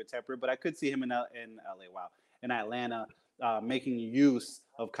like David Tepper, but I could see him in Atlanta, making use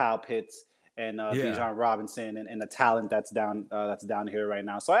of Kyle Pitts and Bijan Robinson and the talent that's down here right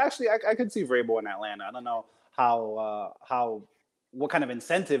now. So I could see Vrabel in Atlanta. I don't know how what kind of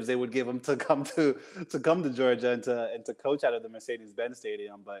incentives they would give him to come to Georgia and to coach out of the Mercedes-Benz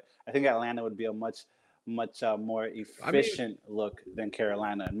Stadium, but I think Atlanta would be a much more efficient look than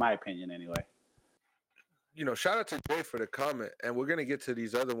Carolina, in my opinion, anyway. Shout out to Jay for the comment, and we're gonna get to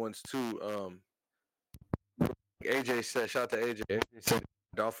these other ones too. AJ said, shout out to AJ. AJ said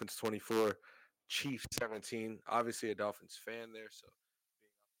Dolphins 24, Chiefs 17. Obviously a Dolphins fan there, so.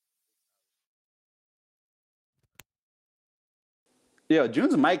 Yeah,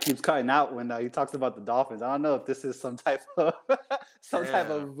 June's mic keeps cutting out when he talks about the Dolphins. I don't know if this is some type of type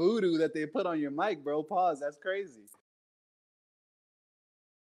of voodoo that they put on your mic, bro. Pause. That's crazy.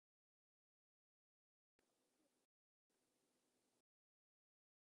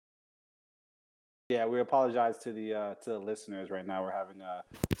 Yeah, we apologize to the listeners right now. We're having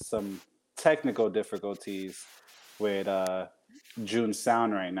some technical difficulties with June's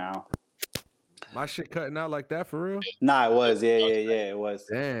sound right now. My shit cutting out like that for real? Nah, it was. Yeah, it was.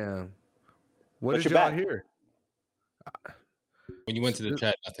 Damn. What did y'all hear? When you went to the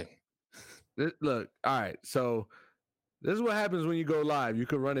chat, nothing. Look, all right. So this is what happens when you go live. You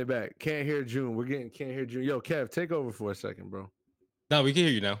can run it back. Can't hear June. Can't hear June. Yo, Kev, take over for a second, bro. No, we can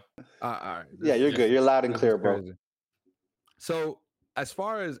hear you now. All right. Yeah, you're good. You're loud and clear, bro. So as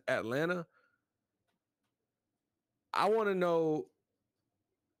far as Atlanta, I want to know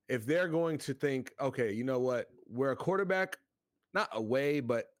if they're going to think, okay, you know what? We're a quarterback, not away,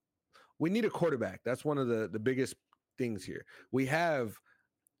 but we need a quarterback. That's one of the biggest things here. We have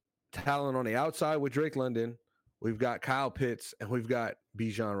talent on the outside with Drake London. We've got Kyle Pitts, and we've got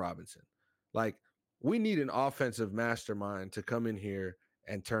Bijan Robinson. Like, we need an offensive mastermind to come in here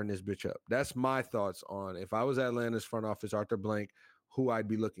and turn this bitch up. That's my thoughts on, if I was Atlanta's front office, Arthur Blank, who I'd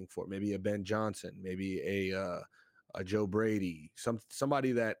be looking for. Maybe a Ben Johnson, maybe a Joe Brady,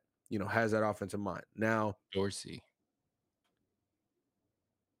 somebody that, has that offensive mind. Now, Dorsey.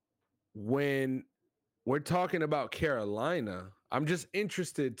 When we're talking about Carolina, I'm just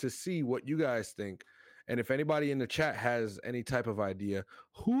interested to see what you guys think. And if anybody in the chat has any type of idea,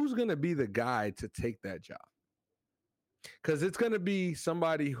 who's going to be the guy to take that job? Because it's going to be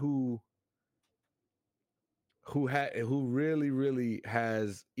somebody who really, really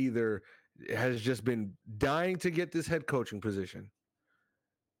has just been dying to get this head coaching position,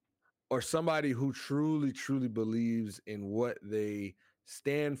 or somebody who truly, truly believes in what they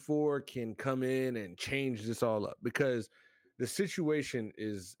stand for, can come in and change this all up, because the situation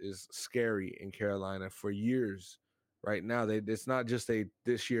is scary in Carolina for years right now. It's not just a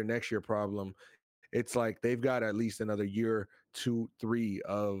this year, next year problem. It's like they've got at least another year, 2, 3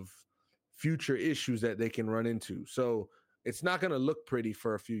 of future issues that they can run into. So it's not going to look pretty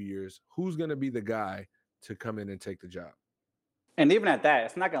for a few years. Who's going to be the guy to come in and take the job? And even at that,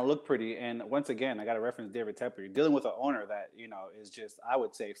 it's not going to look pretty. And once again, I got to reference David Tepper. You're dealing with an owner that, is just, I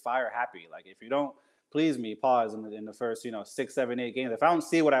would say, fire happy. Like, if you don't please me, pause in the first, 6, 7, 8 games. If I don't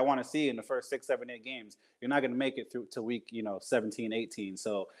see what I want to see in the first 6, 7, 8 games, you're not going to make it through to week, 17, 18.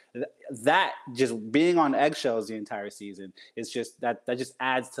 So that just being on eggshells the entire season is just that just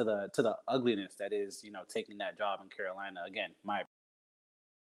adds to the ugliness that is, taking that job in Carolina. Again,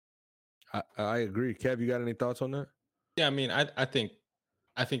 I agree. Kev, you got any thoughts on that? Yeah, I mean, I think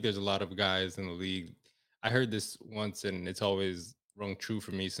there's a lot of guys in the league. I heard this once, and it's always rung true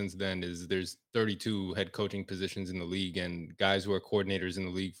for me since then, is there's 32 head coaching positions in the league, and guys who are coordinators in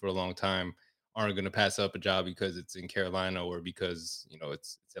the league for a long time aren't going to pass up a job because it's in Carolina or because,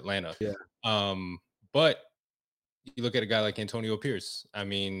 it's Atlanta. Yeah. But you look at a guy like Antonio Pierce. I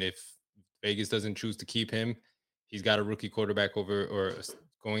mean, if Vegas doesn't choose to keep him, he's got a rookie quarterback or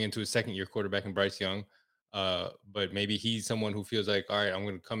going into his second year quarterback in Bryce Young. But maybe he's someone who feels like, all right, I'm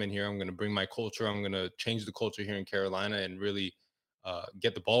going to come in here. I'm going to bring my culture. I'm going to change the culture here in Carolina and really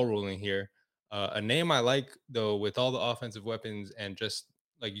get the ball rolling here. A name I like, though, with all the offensive weapons and just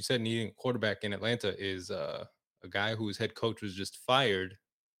like you said, needing a quarterback in Atlanta is a guy whose head coach was just fired.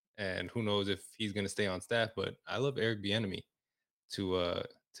 And who knows if he's going to stay on staff. But I love Eric Bieniemy to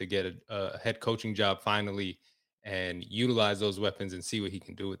get a head coaching job finally and utilize those weapons and see what he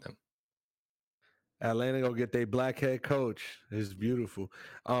can do with them. Atlanta gonna get their black head coach. It's beautiful.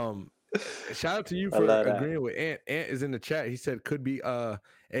 Shout out to you for agreeing with Ant. Ant is in the chat. He said could be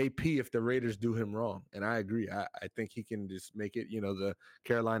AP if the Raiders do him wrong, and I agree. I think he can just make it, the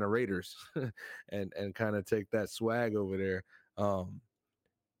Carolina Raiders, and kind of take that swag over there.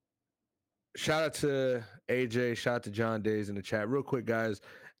 shout out to AJ, shout out to John Days in the chat. Real quick, guys,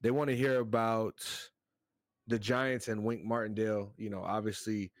 they want to hear about the Giants and Wink Martindale.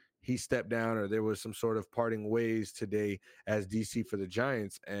 Obviously he stepped down, or there was some sort of parting ways today as DC for the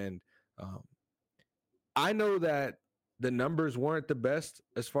Giants. And um, I know that the numbers weren't the best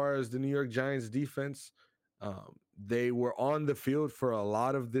as far as the New York Giants defense. They were on the field for a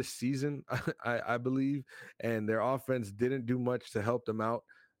lot of this season, I believe, and their offense didn't do much to help them out.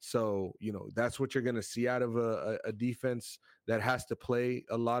 So, that's what you're going to see out of a defense that has to play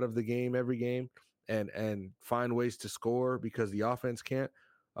a lot of the game every game and find ways to score because the offense can't.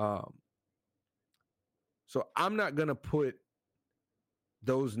 Um, so I'm not going to put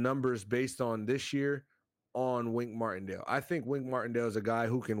those numbers based on this year on Wink Martindale. I think Wink Martindale is a guy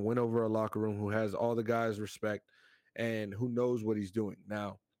who can win over a locker room, who has all the guys' respect, and who knows what he's doing.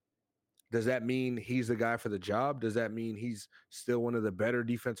 Now, does that mean he's the guy for the job? Does that mean he's still one of the better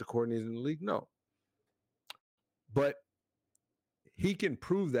defensive coordinators in the league? No. But he can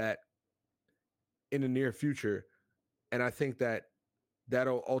prove that in the near future. And I think that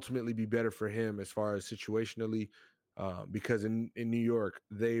that'll ultimately be better for him as far as situationally, because in New York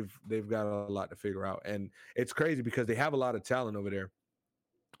they've got a lot to figure out, and it's crazy because they have a lot of talent over there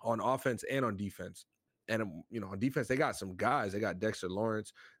on offense and on defense. And on defense they got some guys. They got Dexter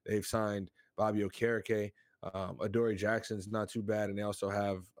Lawrence. They've signed Bobby Okereke. Adoree Jackson's not too bad, and they also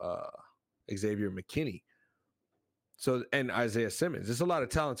have Xavier McKinney. So, and Isaiah Simmons. There's a lot of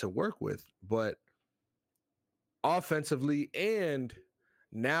talent to work with, but offensively, and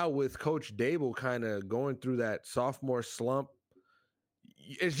now with Coach Dable kind of going through that sophomore slump,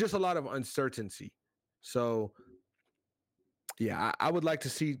 it's just a lot of uncertainty. So, yeah, I would like to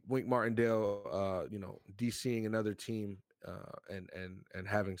see Wink Martindale, DCing another team and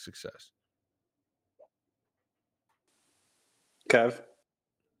having success. Kev?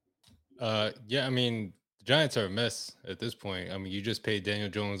 Yeah, I mean, the Giants are a mess at this point. I mean, you just paid Daniel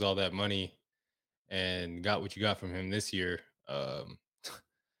Jones all that money and got what you got from him this year.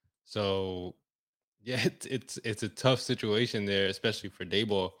 So yeah, it's a tough situation there, especially for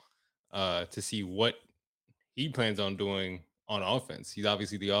Daboll, to see what he plans on doing on offense. He's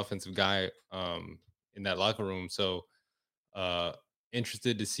obviously the offensive guy in that locker room. So uh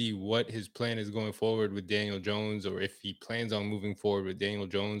interested to see what his plan is going forward with Daniel Jones, or if he plans on moving forward with Daniel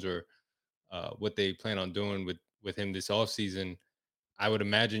Jones, or what they plan on doing with him this offseason. I would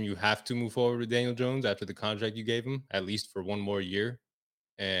imagine you have to move forward with Daniel Jones after the contract you gave him, at least for one more year,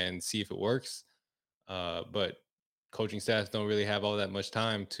 and see if it works. But coaching staffs don't really have all that much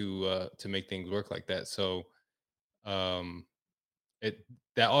time to make things work like that. So um,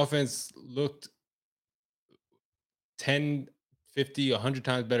 that offense looked 10, 50, 100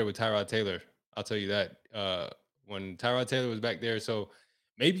 times better with Tyrod Taylor. I'll tell you that. When Tyrod Taylor was back there. So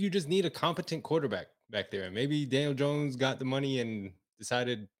maybe you just need a competent quarterback back there. And maybe Daniel Jones got the money and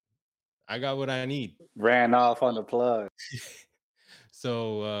decided, I got what I need. Ran off on the plug.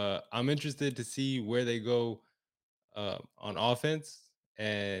 So I'm interested to see where they go on offense.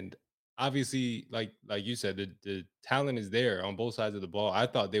 And obviously, like you said, the talent is there on both sides of the ball. I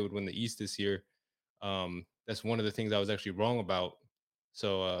thought they would win the East this year. That's one of the things I was actually wrong about.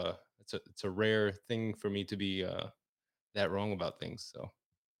 So it's a rare thing for me to be that wrong about things. So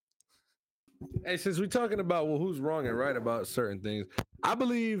Hey, since we're talking about who's wrong and right about certain things, I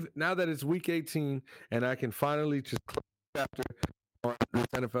believe now that it's week 18 and I can finally just close the chapter on this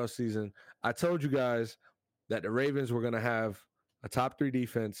NFL season, I told you guys that the Ravens were going to have a top 3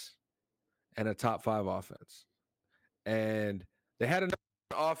 defense and a top 5 offense. And they had an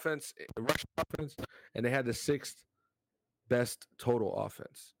offense, a rush offense, and they had the 6th best total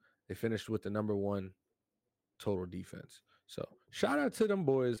offense. They finished with the number 1 total defense. So shout out to them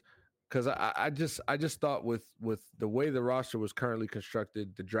boys, because I just thought with the way the roster was currently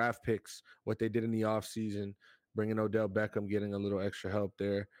constructed, the draft picks, what they did in the offseason, bringing Odell Beckham, getting a little extra help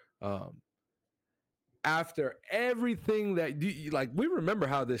there. After everything that we remember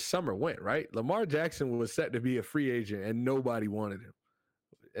how this summer went, right? Lamar Jackson was set to be a free agent and nobody wanted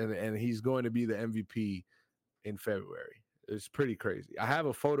him. And he's going to be the MVP in February. It's pretty crazy. I have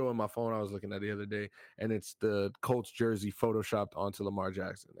a photo on my phone I was looking at the other day, and it's the Colts jersey photoshopped onto Lamar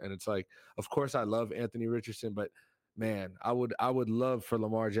Jackson. And it's like, of course, I love Anthony Richardson, but man, I would love for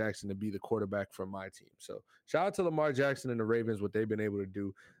Lamar Jackson to be the quarterback for my team. So shout out to Lamar Jackson and the Ravens, what they've been able to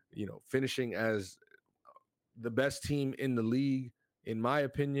do, finishing as the best team in the league. In my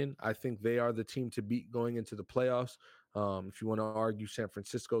opinion, I think they are the team to beat going into the playoffs. If you want to argue San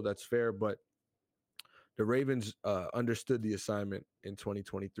Francisco, that's fair, but the Ravens understood the assignment in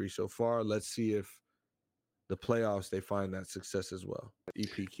 2023 so far. Let's see if the playoffs, they find that success as well.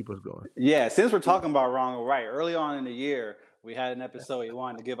 EP, keep us going. Yeah, since we're talking about wrong or right, early on in the year, we had an episode we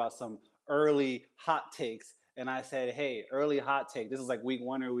wanted to give out some early hot takes. And I said, hey, early hot take. This is like week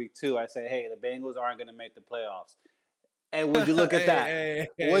 1 or week 2. I said, hey, the Bengals aren't going to make the playoffs. And would you look at that?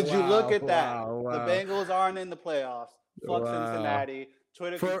 Would you look at that? The Bengals aren't in the playoffs. Fuck Cincinnati.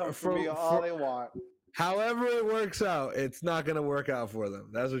 Twitter can come for me all they want. However it works out, it's not going to work out for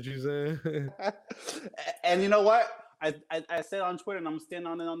them. That's what you're saying? And you know what? I said on Twitter, and I'm standing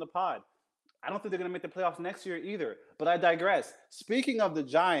on it on the pod. I don't think they're going to make the playoffs next year either. But I digress. Speaking of the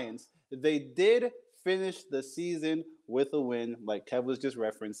Giants, they did finish the season with a win, like Kev was just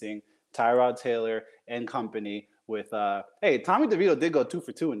referencing. Tyrod Taylor and company with hey, Tommy DeVito did go 2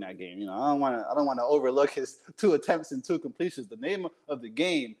 for 2 in that game. You know, I don't want to overlook his 2 attempts and 2 completions. The name of the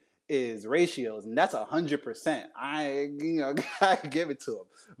game is ratios, and that's 100%. I give it to him.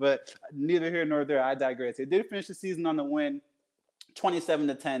 But neither here nor there. I digress. They did finish the season on the win,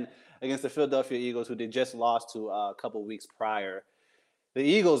 27-10 against the Philadelphia Eagles, who they just lost to a couple weeks prior. The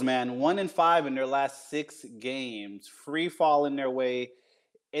Eagles, man, 1-5 in their last 6 games, free falling their way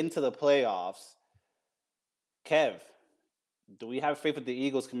into the playoffs. Kev, do we have faith that the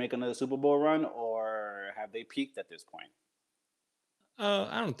Eagles can make another Super Bowl run, or have they peaked at this point?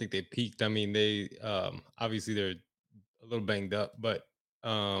 I don't think they peaked. I mean, they obviously they're a little banged up, but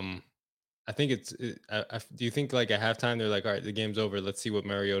I think do you think like at halftime they're like, all right, the game's over. Let's see what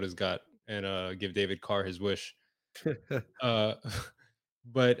Mariota's got and give David Carr his wish.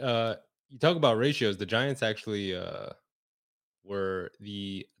 But you talk about ratios. The Giants actually were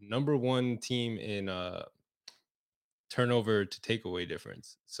the number 1 team in turnover to takeaway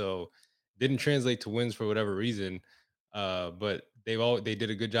difference. So didn't translate to wins for whatever reason. But they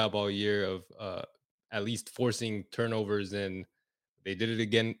did a good job all year of at least forcing turnovers, and they did it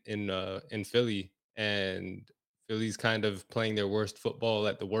again in Philly. And Philly's kind of playing their worst football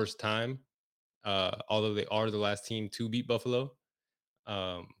at the worst time. Although they are the last team to beat Buffalo.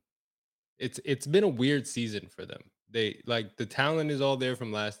 It's been a weird season for them. They like the talent is all there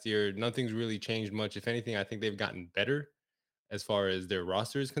from last year. Nothing's really changed much. If anything, I think they've gotten better as far as their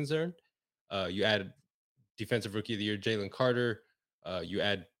roster is concerned. You add defensive rookie of the year Jalen Carter. You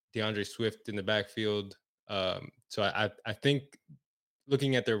add DeAndre Swift in the backfield. So I think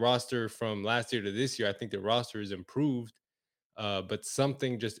looking at their roster from last year to this year, I think their roster is improved, but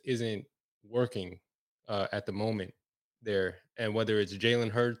something just isn't working at the moment there. And whether it's Jalen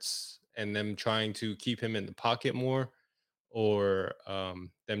Hurts and them trying to keep him in the pocket more, or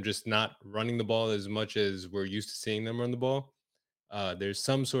them just not running the ball as much as we're used to seeing them run the ball, there's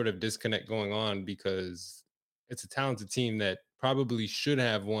some sort of disconnect going on, because it's a talented team that probably should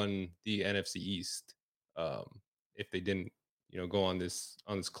have won the NFC East if they didn't, go on this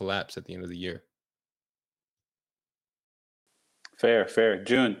collapse at the end of the year. Fair.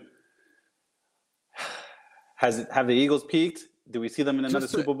 June, have the Eagles peaked? Do we see them in another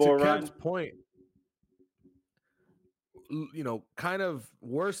Super Bowl run? Kev's point, kind of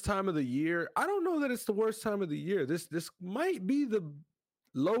worst time of the year. I don't know that it's the worst time of the year. This might be the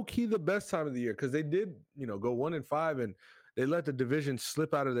low key the best time of the year, because they did, go 1-5 and they let the division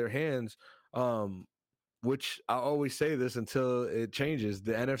slip out of their hands. Which I always say this until it changes.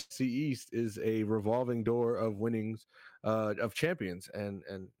 The NFC East is a revolving door of winnings, of champions, and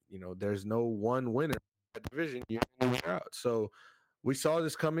there's no one winner in that division year in and year out. So we saw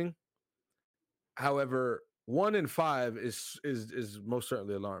this coming. However, 1-5 is most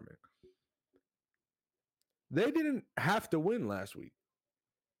certainly alarming. They didn't have to win last week.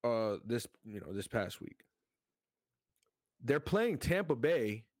 This past week. They're playing Tampa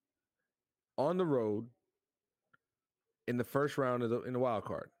Bay on the road in the first round in the wild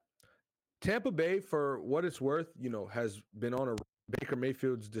card. Tampa Bay, for what it's worth, has been on a Baker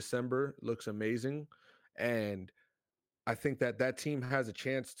Mayfield's December looks amazing, and I think that team has a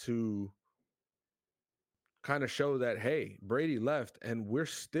chance to kind of show that, hey, Brady left and we're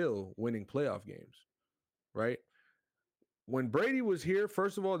still winning playoff games, right? When Brady was here,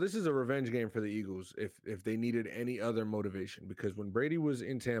 first of all, this is a revenge game for the Eagles if they needed any other motivation, because when Brady was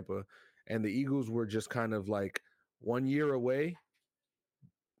in Tampa and the Eagles were just kind of like 1 year away,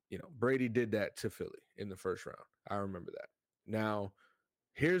 Brady did that to Philly in the first round. I remember that. Now,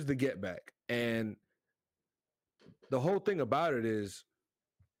 here's the get back. And the whole thing about it is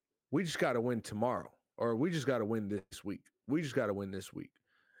we just got to win tomorrow, or we just got to win this week. We just got to win this week.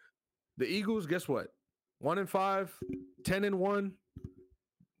 The Eagles, guess what? 1-5, 10-1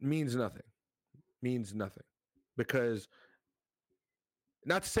 means nothing. Means nothing. Because,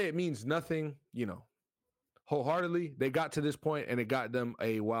 not to say it means nothing, wholeheartedly, they got to this point and it got them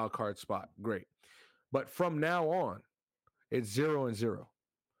a wild card spot. Great. But from now on, it's 0-0.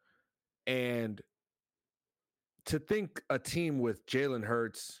 And to think a team with Jalen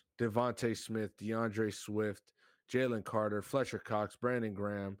Hurts, Devontae Smith, DeAndre Swift, Jalen Carter, Fletcher Cox, Brandon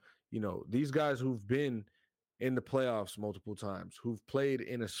Graham, these guys who've been in the playoffs multiple times, who've played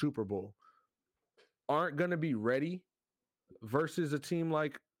in a Super Bowl, aren't going to be ready versus a team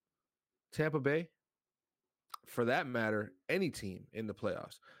like Tampa Bay. For that matter, any team in the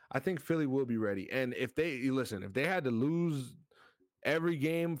playoffs. I think Philly will be ready. And if they had to lose every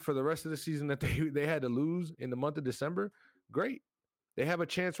game for the rest of the season that they had to lose in the month of December, great. They have a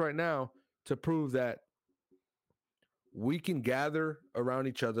chance right now to prove that we can gather around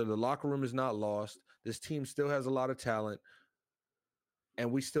each other. The locker room is not lost. This team still has a lot of talent,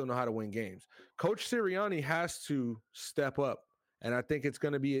 and we still know how to win games. Coach Sirianni has to step up, and I think it's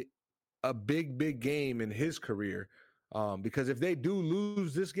going to be a big, big game in his career, because if they do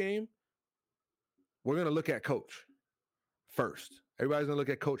lose this game, we're going to look at Coach first. Everybody's going to look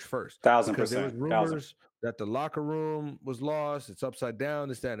at Coach first. 1000%. Because there was rumors that the locker room was lost. It's upside down,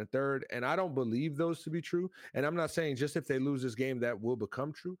 this, that, and the third. And I don't believe those to be true. And I'm not saying just if they lose this game, that will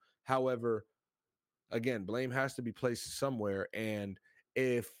become true. However, again, blame has to be placed somewhere. And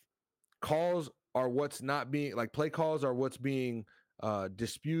if calls are what's not being, like play calls are what's being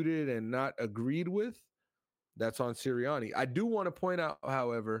disputed and not agreed with, that's on Sirianni. I do want to point out,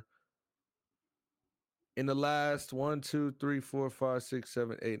 however, in the last 1, 2, 3, 4, 5, 6,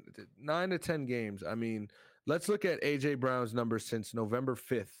 7, 8, 9 to 10 games, I mean, let's look at A.J. Brown's numbers since November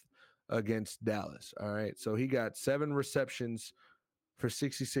 5th against Dallas. All right. So he got 7 receptions for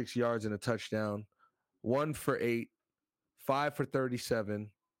 66 yards and a touchdown, 1 for 8, 5 for 37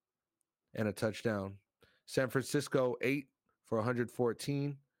 and a touchdown. San Francisco, 8 for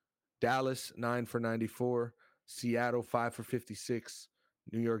 114. Dallas, 9 for 94. Seattle, 5 for 56.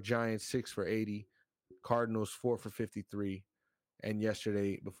 New York Giants, 6 for 80. Cardinals, 4 for 53. And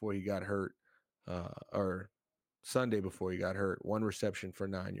yesterday, before he got hurt, or Sunday before he got hurt, 1 reception for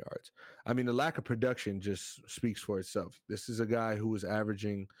 9 yards. I mean, the lack of production just speaks for itself. This is a guy who was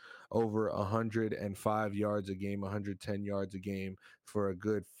averaging over 105 yards a game, 110 yards a game for a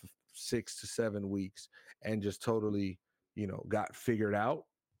good 6 to 7 weeks, and just totally, got figured out.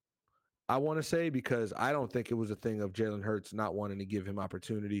 I want to say, because I don't think it was a thing of Jalen Hurts not wanting to give him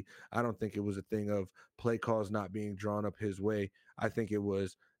opportunity. I don't think it was a thing of play calls not being drawn up his way. I think it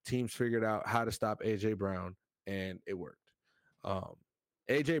was teams figured out how to stop A.J. Brown, and it worked.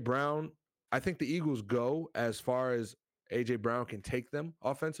 A.J. Brown, I think the Eagles go as far as A.J. Brown can take them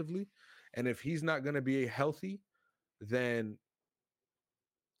offensively. And if he's not going to be healthy, then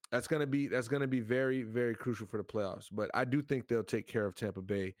that's going to be very, very crucial for the playoffs. But I do think they'll take care of Tampa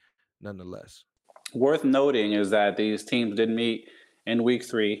Bay nonetheless. Worth noting is that these teams did meet in week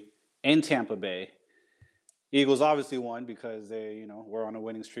 3 in Tampa Bay. Eagles obviously won because they, were on a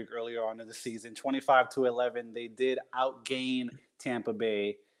winning streak earlier on in the season. 25-11, they did outgain Tampa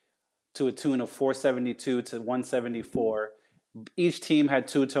Bay to a tune of 472 to 174. Each team had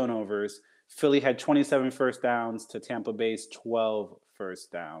 2 turnovers. Philly had 27 first downs to Tampa Bay's 12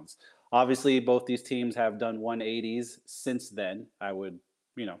 first downs. Obviously, both these teams have done 180s since then. I would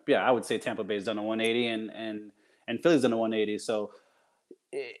say Tampa Bay's done a 180 and Philly's done a 180. So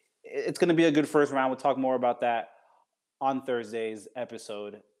it's going to be a good first round. We'll talk more about that on Thursday's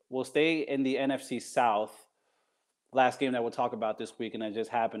episode. We'll stay in the NFC South. Last game that we'll talk about this week, and that just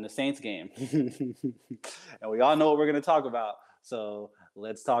happened, the Saints game. And we all know what we're going to talk about, so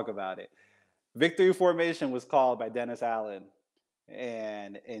let's talk about it. Victory formation was called by Dennis Allen,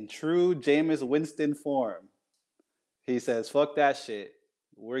 and in true Jameis Winston form, he says, fuck that shit.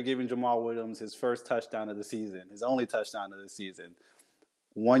 We're giving Jamal Williams his first touchdown of the season, his only touchdown of the season.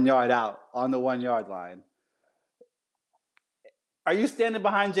 1 yard out on the 1 yard line. Are you standing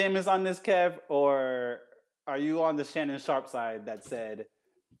behind Jameis on this, Kev, or are you on the Shannon Sharp side that said,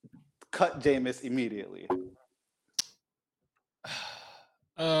 cut Jameis immediately?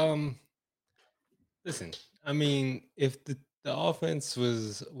 Listen, I mean, if the offense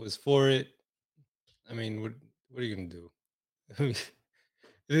was for it, I mean, what are you gonna do?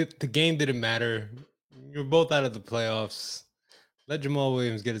 The game didn't matter. You're both out of the playoffs. Let Jamal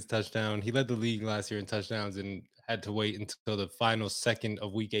Williams get his touchdown. He led the league last year in touchdowns and had to wait until the final second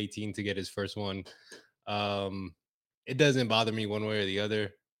of week 18 to get his first one. It doesn't bother me one way or the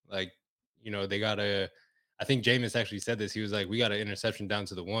other. Like, they got I think Jameis actually said this. He was like, we got an interception down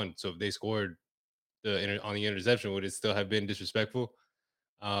to the 1. So if they scored on the interception, would it still have been disrespectful?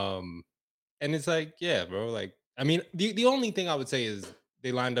 And it's like, yeah, bro. Like, I mean, the only thing I would say is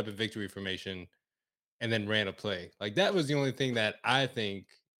they lined up a victory formation and then ran a play. Like, that was the only thing that I think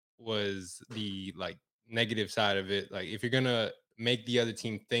was the like negative side of it. Like if you're gonna make the other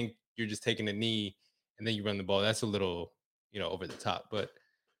team think you're just taking a knee and then you run the ball, that's a little, over the top. But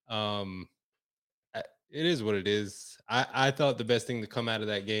um it is what it is. I thought the best thing to come out of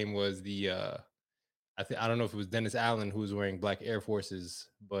that game was the I don't know if it was Dennis Allen who was wearing black Air Forces,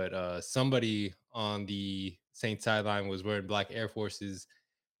 but somebody on the Saints sideline was wearing black Air Forces,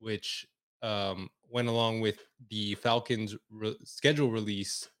 which went along with the Falcons schedule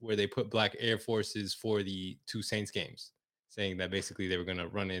release where they put black Air Forces for the two Saints games, saying that basically they were going to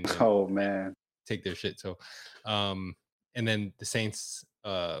run in and Oh man. take their shit. So, and then the Saints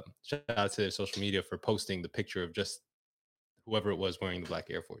shout out to their social media for posting the picture of just whoever it was wearing the black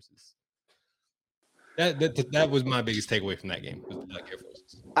Air Forces. That was my biggest takeaway from that game was the black Air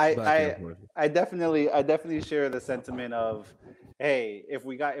Forces. I definitely share the sentiment of, hey, if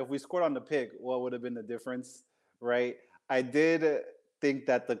we scored on the pick, what would have been the difference, right? I did think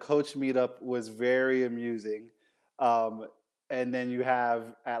that the coach meetup was very amusing, and then you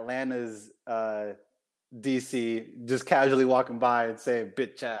have Atlanta's DC just casually walking by and saying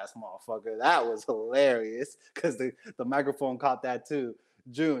 "bitch ass motherfucker." That was hilarious because the microphone caught that too.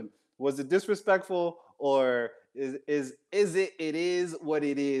 June, was it disrespectful or is it is what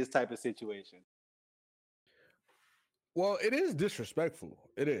it is type of situation? Well, it is disrespectful.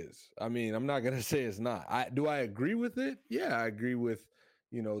 It is. I mean, I'm not gonna say it's not. Do I agree with it? Yeah, I agree with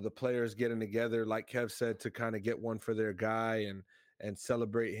the players getting together, like Kev said, to kind of get one for their guy and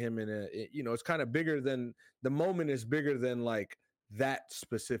celebrate him it's kind of bigger than the moment is bigger than like that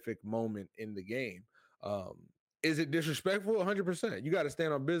specific moment in the game. Is it disrespectful? 100%. You got to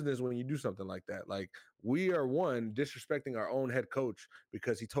stand on business when you do something like that. Like we are disrespecting our own head coach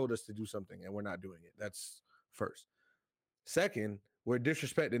because he told us to do something and we're not doing it. That's first. Second, we're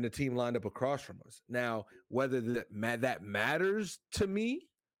disrespecting the team lined up across from us. Now, whether that matters to me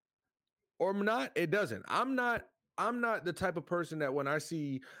or not, it doesn't. I'm not the type of person that when I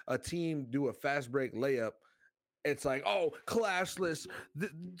see a team do a fast break layup, it's like, oh, classless,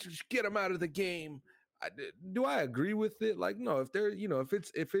 just get them out of the game. Do I agree with it? Like, no, if they're,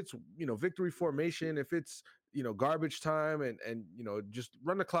 if it's victory formation, if it's, garbage time and just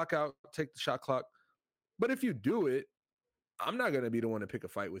run the clock out, take the shot clock. But if you do it, I'm not going to be the one to pick a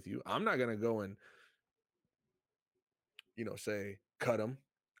fight with you. I'm not going to go and, say cut him.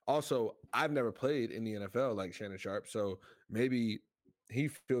 Also, I've never played in the NFL like Shannon Sharpe, so maybe he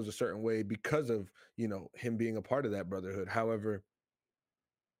feels a certain way because of, him being a part of that brotherhood. However,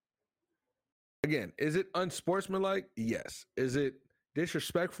 again, is it unsportsmanlike? Yes. Is it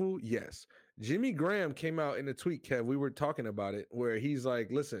disrespectful? Yes. Jimmy Graham came out in a tweet, Kev, we were talking about it, where he's like,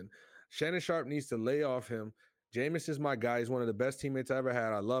 listen, Shannon Sharpe needs to lay off him. Jameis is my guy. He's one of the best teammates I ever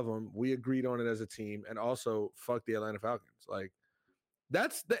had. I love him. We agreed on it as a team. And also, fuck the Atlanta Falcons. Like,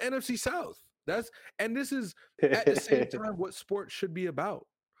 that's the NFC South. And this is at the same time what sports should be about.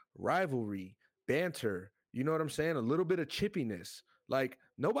 Rivalry, banter, you know what I'm saying? A little bit of chippiness. Like,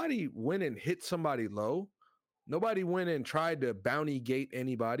 nobody went and hit somebody low. Nobody went and tried to bounty gate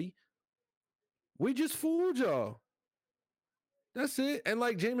anybody. We just fooled y'all. That's it. And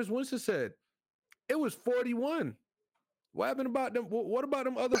like Jameis Winston said, it was 41. What happened about them? What about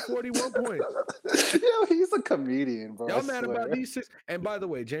them other 41 points? Yo, he's a comedian, bro. Y'all mad about these six? And by the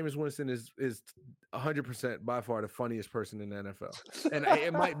way, Jameis Winston is 100% by far the funniest person in the NFL. And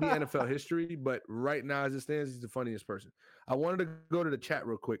it might be NFL history, but right now as it stands, he's the funniest person. I wanted to go to the chat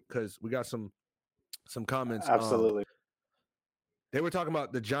real quick because we got some comments. Absolutely. They were talking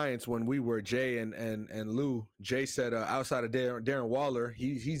about the Giants when we were Jay and Lou. Jay said outside of Darren Waller,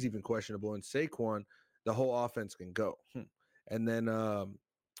 he's even questionable, and Saquon, the whole offense can go. And then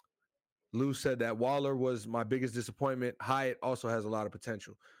Lou said that Waller was my biggest disappointment. Hyatt also has a lot of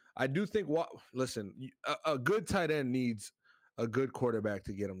potential. I do think, listen, a good tight end needs a good quarterback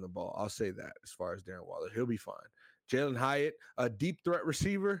to get him the ball. I'll say that as far as Darren Waller. He'll be fine. Jalen Hyatt, a deep threat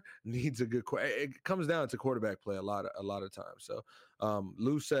receiver, needs a good. It comes down to quarterback play a lot of times. So,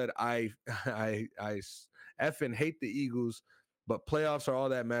 Lou said, I effing hate the Eagles, but playoffs are all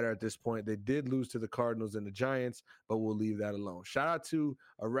that matter at this point. They did lose to the Cardinals and the Giants, but we'll leave that alone. Shout out to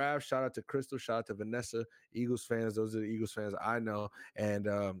Arav, shout out to Crystal, shout out to Vanessa, Eagles fans. Those are the Eagles fans I know, and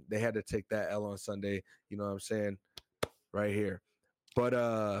they had to take that L on Sunday. You know what I'm saying? Right here, but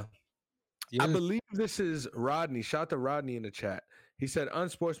I believe this is Rodney. Shout out to Rodney in the chat. He said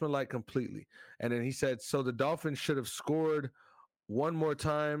unsportsmanlike completely. And then he said, so the Dolphins should have scored one more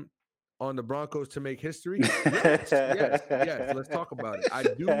time on the Broncos to make history. Yes. Let's talk about it. I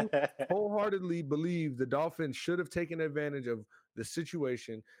do wholeheartedly believe the Dolphins should have taken advantage of the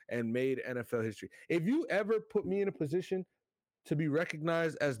situation and made NFL history. If you ever put me in a position to be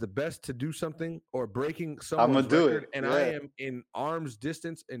recognized as the best to do something or breaking I'ma someone's do record, it. and I Yeah. am in arm's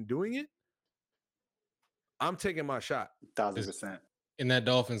distance and doing it, I'm taking my shot. 1000%. In that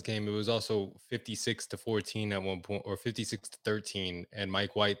Dolphins game, it was also 56-14 at one point, or 56-13, and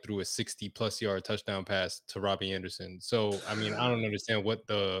Mike White threw a 60+ yard touchdown pass to Robbie Anderson. So, I mean, I don't understand what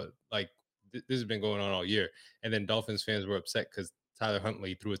this has been going on all year. And then Dolphins fans were upset because Tyler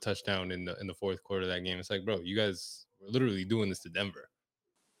Huntley threw a touchdown in the fourth quarter of that game. It's like, bro, you guys were literally doing this to Denver.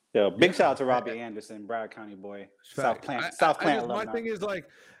 Yo, big Yeah, shout out to Robbie Anderson, Broward County boy, South Facts. Plant, I South Plant just, my alumni. thing is like,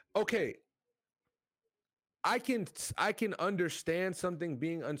 okay, I can understand something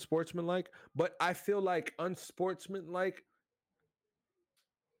being unsportsmanlike, but I feel like unsportsmanlike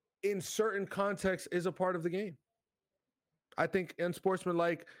in certain contexts is a part of the game. I think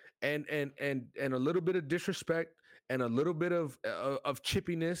unsportsmanlike and a little bit of disrespect and a little bit of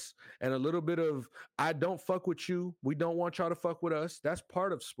chippiness and a little bit of I don't fuck with you, we don't want y'all to fuck with us. That's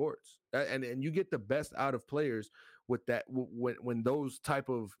part of sports, and you get the best out of players with that when those type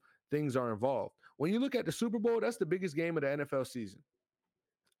of things are involved. When you look at the Super Bowl, that's the biggest game of the NFL season,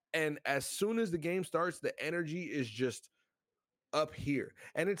 and as soon as the game starts, the energy is just up here,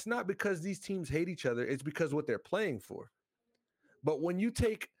 and it's not because these teams hate each other; it's because what they're playing for. But when you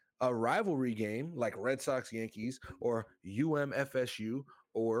take a rivalry game like Red Sox Yankees or FSU,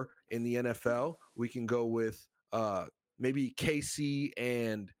 or in the NFL, we can go with maybe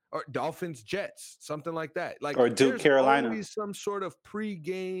KC or Dolphins Jets, something like that. Like, Or Duke, there's Carolina. always some sort of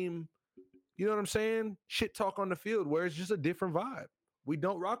pregame, you know what I'm saying? Shit talk on the field where it's just a different vibe. We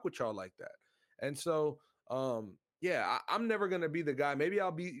don't rock with y'all like that. And so, yeah, I'm never gonna be the guy. Maybe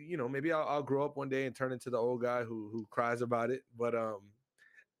I'll be, maybe I'll grow up one day and turn into the old guy who cries about it. But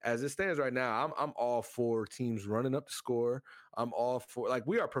as it stands right now, I'm all for teams running up the score. I'm all for, like,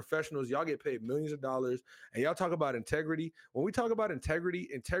 we are professionals. Y'all get paid millions of dollars, and y'all talk about integrity. When we talk about integrity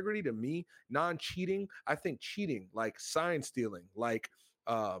to me, non-cheating, I think cheating, like sign stealing, like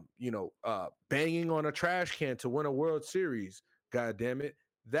banging on a trash can to win a World Series. God damn it,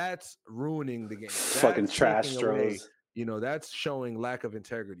 that's ruining the game. Fucking That's trash taking away, throws. that's showing lack of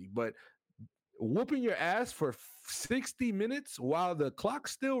integrity. But whooping your ass for 60 minutes while the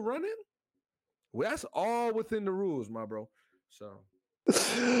clock's still running, well, that's all within the rules, my bro. So,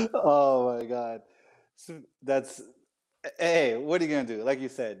 Oh my God. So hey, what are you gonna do? Like you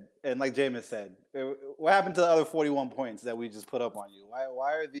said, and like Jameis said, what happened to the other 41 points that we just put up on you? Why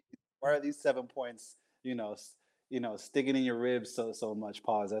are these 7 points, sticking in your ribs so much?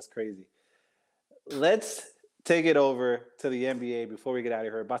 Pause. That's crazy. Let's take it over to the NBA before we get out of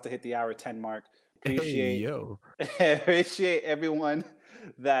here. About to hit the hour 10 mark. Appreciate everyone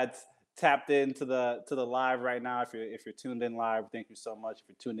that's tapped into the live right now. If you're tuned in live, thank you so much. If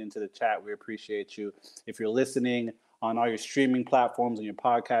you're tuned into the chat, we appreciate you. If you're listening on all your streaming platforms and your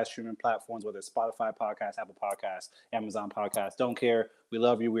podcast streaming platforms, whether it's Spotify podcast, Apple Podcasts, Amazon Podcasts, don't care. We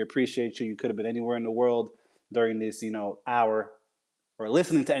love you. We appreciate you. You could have been anywhere in the world during this, hour, or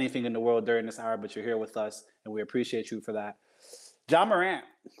listening to anything in the world during this hour, but you're here with us, and we appreciate you for that. Ja Morant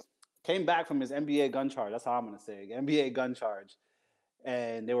came back from his NBA gun charge. That's how I'm going to say it. NBA gun charge.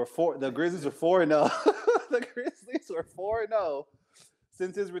 And the Grizzlies were 4-0. The Grizzlies were 4-0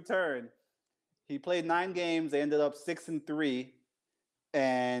 since his return. He played 9 games. They ended up 6-3.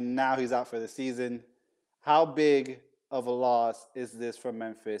 And now he's out for the season. How big of a loss is this for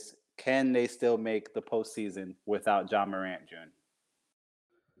Memphis? Can they still make the postseason without Ja Morant, June?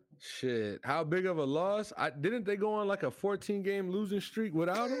 Shit, how big of a loss? Didn't they go on like a 14-game losing streak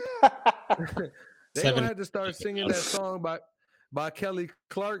without him? They gonna have to start singing that song by Kelly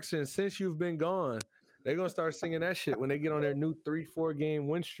Clarkson, Since You've Been Gone. They're gonna start singing that shit when they get on their new 3-4 game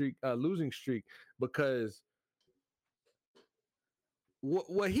losing streak, because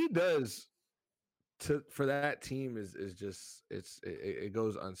what he does for that team is just it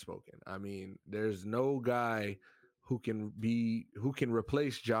goes unspoken. I mean, there's no guy who can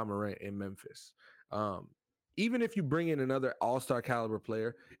replace Ja Morant in Memphis. Even if you bring in another all-star caliber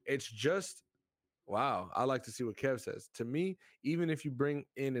player, it's just wow. I like to see what Kev says. To me, even if you bring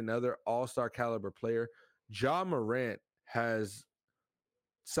in another all-star caliber player, Ja Morant has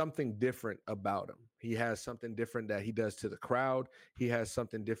something different about him. He has something different that he does to the crowd. He has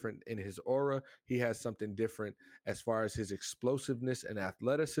something different in his aura. He has something different as far as his explosiveness and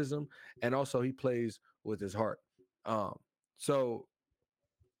athleticism. And also he plays with his heart. So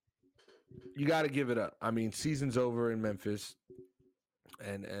you got to give it up. I mean, season's over in Memphis.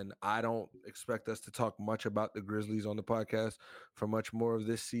 And I don't expect us to talk much about the Grizzlies on the podcast for much more of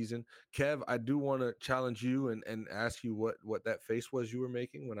this season. Kev, I do want to challenge you and ask you what that face was you were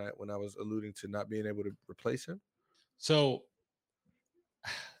making when I was alluding to not being able to replace him. So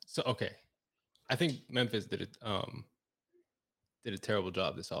So okay, I think Memphis did a terrible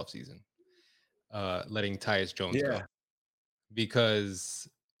job this offseason, letting Tyus Jones go, Yeah. because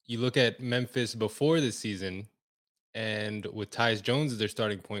you look at Memphis before this season, and with Tyus Jones as their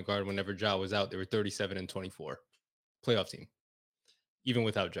starting point guard, whenever Ja was out, they were 37-24 playoff team, even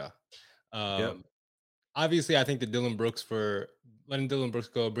without Ja. Yep. Obviously, I think that letting Dylan Brooks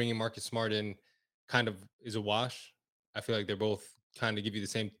go, bringing Marcus Smart in, kind of is a wash. I feel like they're both kind of give you the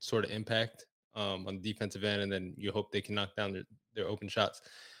same sort of impact on the defensive end, and then you hope they can knock down their open shots.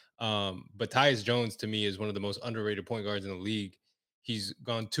 But Tyus Jones, to me, is one of the most underrated point guards in the league. He's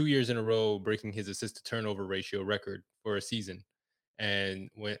gone 2 years in a row breaking his assist to turnover ratio record for a season. And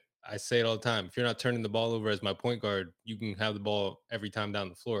when I say it all the time, if you're not turning the ball over as my point guard, you can have the ball every time down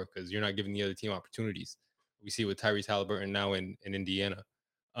the floor because you're not giving the other team opportunities. We see with Tyrese Halliburton now in Indiana.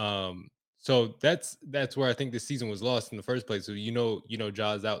 Um, so that's where I think this season was lost in the first place. So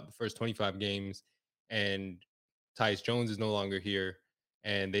Ja's out the first 25 games, and Tyus Jones is no longer here,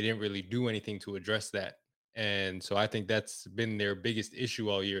 and they didn't really do anything to address that. And so I think that's been their biggest issue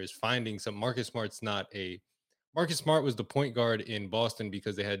all year is finding some. Marcus Smart was the point guard in Boston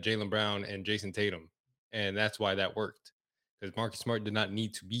because they had Jaylen Brown and Jason Tatum, and that's why that worked. Because Marcus Smart did not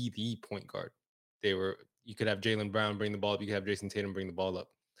need to be the point guard. You could have Jaylen Brown bring the ball up, you could have Jason Tatum bring the ball up.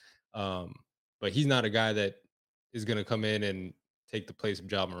 But he's not a guy that is going to come in and take the place of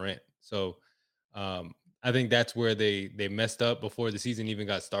Ja Morant. So I think that's where they messed up before the season even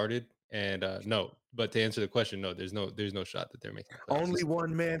got started. And no, but to answer the question, no, there's no shot that they're making the playoffs. Only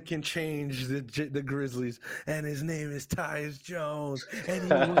one man can change the Grizzlies, and his name is Tyus Jones, and he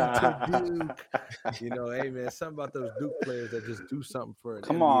went to Duke. Hey man, something about those Duke players that just do something for an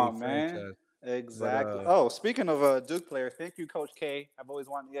Come NBA on, franchise. man. Exactly. Speaking of Duke player, thank you, Coach K. I've always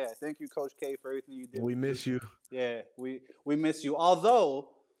wanted. Yeah, thank you, Coach K, for everything you did. We miss you. Yeah, we miss you.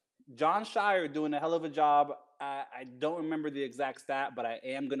 Although John Shire doing a hell of a job. I don't remember the exact stat, but I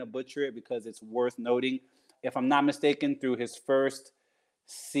am going to butcher it because it's worth noting. If I'm not mistaken, through his first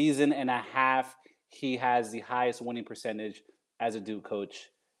season and a half, he has the highest winning percentage as a Duke coach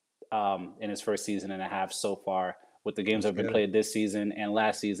in his first season and a half so far with the games that have been played this season and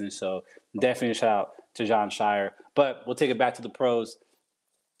last season. So definitely a shout out to John Shire. But we'll take it back to the pros,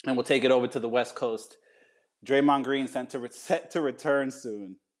 and we'll take it over to the West Coast. Draymond Green set to return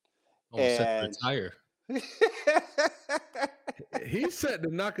soon. Set to retire. He's set to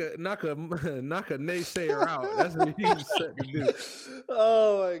knock a naysayer out. That's what he's set to do.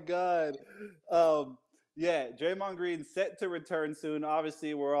 Oh my God. Yeah, Draymond Green set to return soon.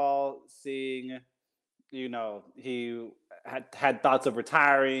 Obviously, we're all seeing, he had thoughts of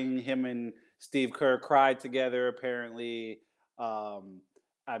retiring. Him and Steve Kerr cried together, apparently. For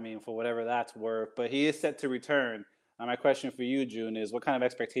whatever that's worth. But he is set to return. My question for you, June, is what kind of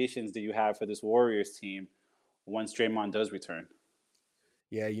expectations do you have for this Warriors team once Draymond does return?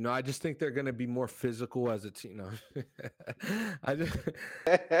 Yeah, I just think they're going to be more physical as a team. I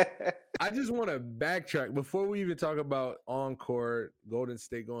just want to backtrack before we even talk about on-court, Golden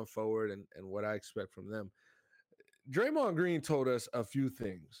State going forward, and what I expect from them. Draymond Green told us a few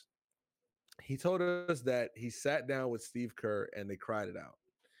things. He told us that he sat down with Steve Kerr and they cried it out.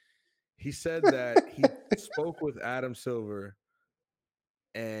 He said that he spoke with Adam Silver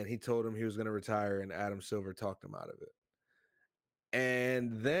and he told him he was going to retire, and Adam Silver talked him out of it.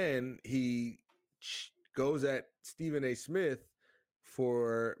 And then he goes at Stephen A. Smith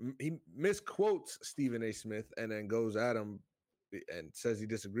he misquotes Stephen A. Smith and then goes at him and says he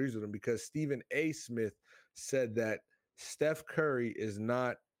disagrees with him because Stephen A. Smith said that Steph Curry is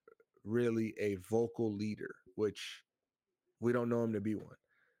not really a vocal leader, which we don't know him to be one.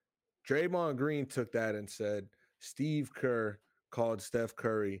 Draymond Green took that and said Steve Kerr called Steph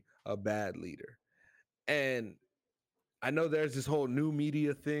Curry a bad leader. And I know there's this whole new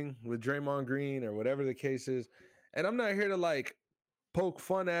media thing with Draymond Green or whatever the case is. And I'm not here to poke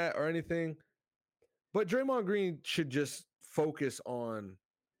fun at or anything, but Draymond Green should just focus on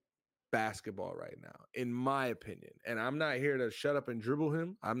basketball right now, in my opinion. And I'm not here to shut up and dribble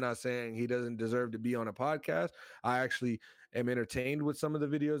him. I'm not saying he doesn't deserve to be on a podcast. I actually am entertained with some of the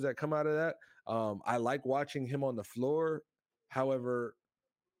videos that come out of that. I like watching him on the floor. However,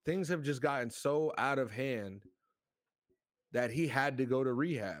 things have just gotten so out of hand that he had to go to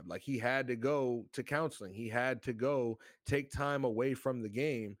rehab. He had to go to counseling. He had to go take time away from the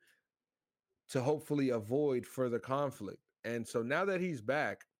game to hopefully avoid further conflict. And so now that he's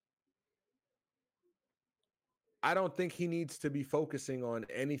back, I don't think he needs to be focusing on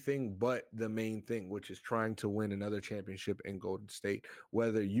anything but the main thing, which is trying to win another championship in Golden State.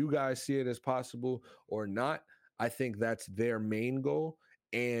 Whether you guys see it as possible or not, I think that's their main goal.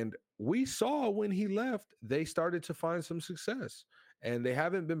 And we saw when he left, they started to find some success, and they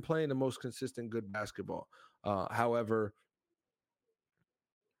haven't been playing the most consistent good basketball. However,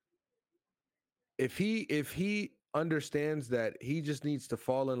 if he understands that he just needs to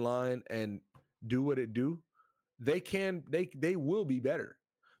fall in line and do what it do, they will be better,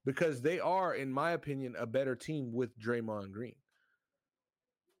 because they are, in my opinion, a better team with Draymond Green.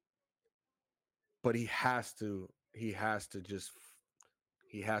 But he has to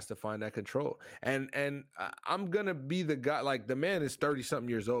find that control. And I'm gonna be the guy. Like, the man is 30 something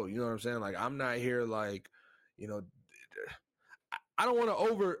years old. You know what I'm saying? Like, I'm not here like, you know, I don't want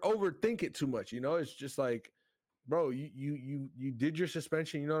to overthink it too much. You know, it's just like, bro, you did your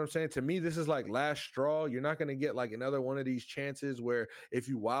suspension. You know what I'm saying? To me, this is like last straw. You're not gonna get like another one of these chances where if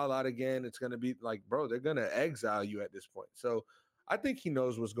you wild out again, it's gonna be like, bro, they're gonna exile you at this point. So I think he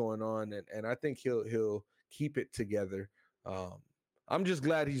knows what's going on, and I think he'll keep it together. I'm just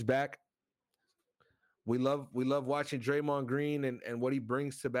glad he's back. We love watching Draymond Green and what he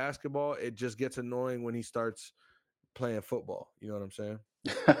brings to basketball. It just gets annoying when he starts playing football. You know what I'm saying?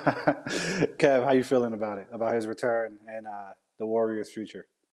 Kev, how you feeling about it? About his return and the Warriors' future?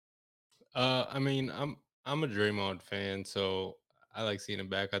 I mean, I'm a Draymond fan, so I like seeing him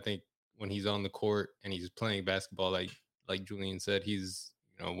back. I think when he's on the court and he's playing basketball, like Julian said, he's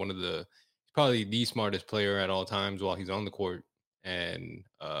he's probably the smartest player at all times while he's on the court, and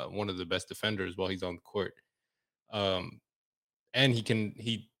one of the best defenders while he's on the court. And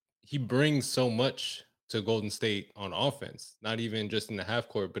he brings so much to Golden State on offense, not even just in the half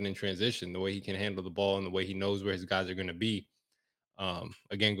court, but in transition. The way he can handle the ball and the way he knows where his guys are going to be.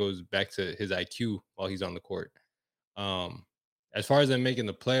 Again, goes back to his IQ while he's on the court. As far as them making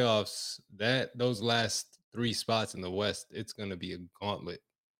the playoffs, those last 3 spots in the West, it's going to be a gauntlet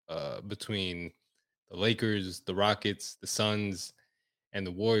between the Lakers, the Rockets, the Suns, and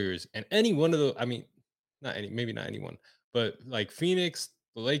the Warriors. And any one of the, I mean, maybe not anyone, but like Phoenix,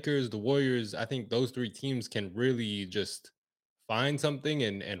 the Lakers, the Warriors, I think those 3 teams can really just find something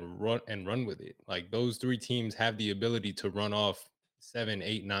and run with it. Like, those 3 teams have the ability to run off 7,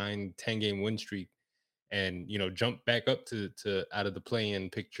 8, 9, 10 game win streak and jump back up to out of the play-in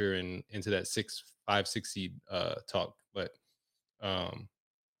picture and into that 5, 6 seed talk. But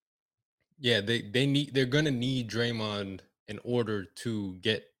yeah, they're gonna need Draymond in order to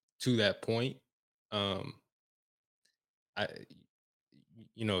get to that point. I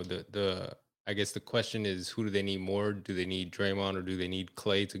the I guess the question is, who do they need more? Do they need Draymond or do they need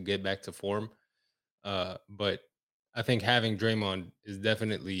Clay to get back to form? But I think having Draymond is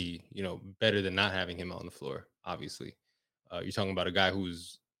definitely, better than not having him on the floor. Obviously, you're talking about a guy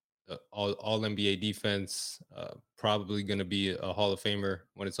who's all NBA defense, probably going to be a Hall of Famer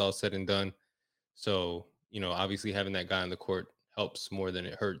when it's all said and done. So, obviously having that guy on the court helps more than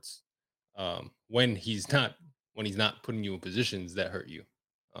it hurts. When he's not putting you in positions that hurt you,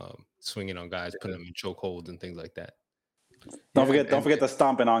 swinging on guys, putting them in chokeholds and things like that. Don't forget the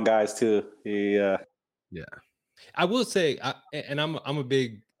stomping on guys too. Yeah. I will say, I'm a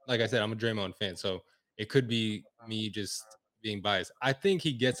big, like I said, I'm a Draymond fan, so it could be me just being biased. I think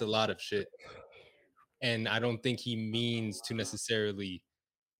he gets a lot of shit, and I don't think he means to necessarily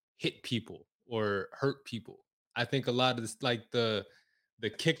hit people or hurt people. I think a lot of this, like the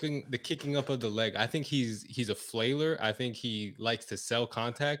kicking up of the leg, I think he's a flailer. I think he likes to sell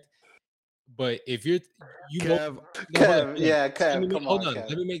contact. But if you Kev, hold on. Let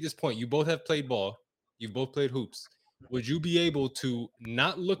me make this point. You both have played ball. You've both played hoops. Would you be able to,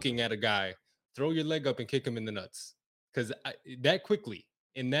 not looking at a guy, throw your leg up and kick him in the nuts? Because that quickly,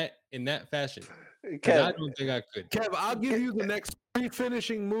 in that fashion, Kev, I don't think I could. Kev, I'll give you the next 3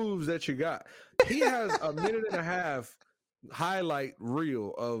 finishing moves that you got. He has a minute and a half highlight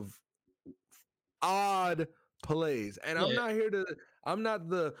reel of odd plays, and I'm not here to. I'm not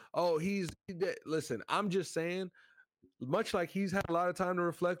the listen. I'm just saying, much like he's had a lot of time to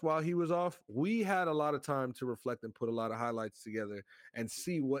reflect while he was off, we had a lot of time to reflect and put a lot of highlights together and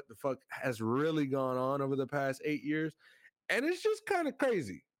see what the fuck has really gone on over the past 8 years, and it's just kind of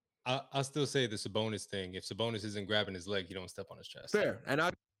crazy. I'll still say the Sabonis thing. If Sabonis isn't grabbing his leg, you don't step on his chest. Fair, and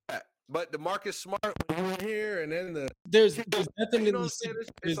but the Marcus Smart went here, and then there's definitely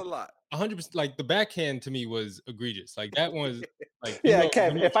it's a lot. 100%. Like, the backhand to me was egregious. Like, that was like,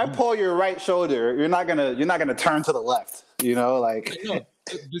 Kev, if I pull your right shoulder, you're not gonna turn to the left. Like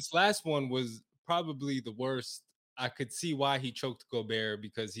this last one was probably the worst. I could see why he choked Gobert,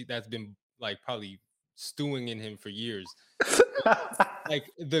 because that's been like probably stewing in him for years. Like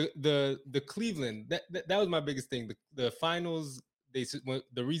the Cleveland, that was my biggest thing. The finals,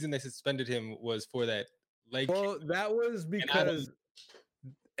 the reason they suspended him was for that leg. Well, that was because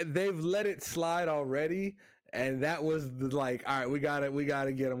they've let it slide already, and that was like, all right, we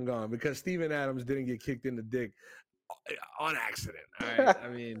gotta get him going because Steven Adams didn't get kicked in the dick on accident. All right, I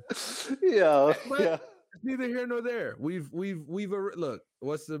mean, yeah, but neither here nor there. Look.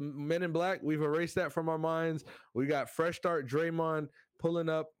 What's the Men in Black? We've erased that from our minds. We got fresh start Draymond pulling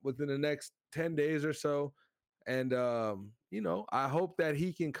up within the next 10 days or so, and I hope that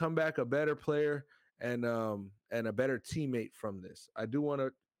he can come back a better player and a better teammate from this. I do want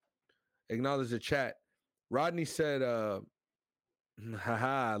to acknowledge the chat. Rodney said,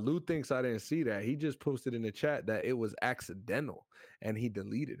 haha, Lou thinks I didn't see that. He just posted in the chat that it was accidental and he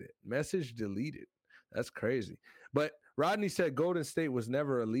deleted it. Message deleted. That's crazy. But Rodney said Golden State was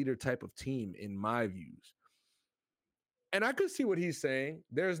never a leader type of team in my views. And I could see what he's saying.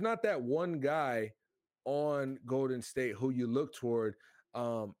 There's not that one guy on Golden State who you look toward.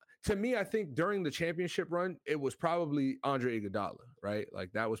 To me, I think during the championship run, it was probably Andre Iguodala, right?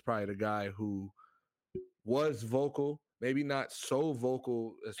 Like that was probably the guy who was vocal, maybe not so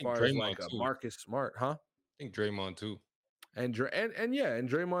vocal as far as like a Marcus Smart, huh? I think Draymond too. And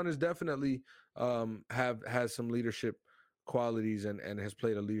Draymond is definitely has some leadership qualities and has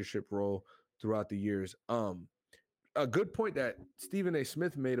played a leadership role throughout the years. A good point that Stephen A.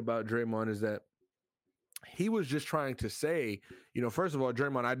 Smith made about Draymond is that he was just trying to say, first of all,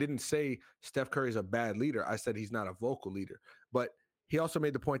 Draymond, I didn't say Steph Curry is a bad leader. I said he's not a vocal leader. But he also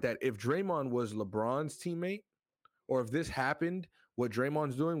made the point that if Draymond was LeBron's teammate, or if this happened, what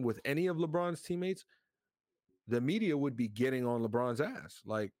Draymond's doing with any of LeBron's teammates, the media would be getting on LeBron's ass.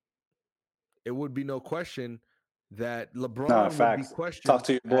 Like, it would be no question that LeBron would be questioned Talk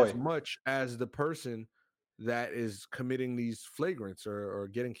to your boy. as much as the person that is committing these flagrants or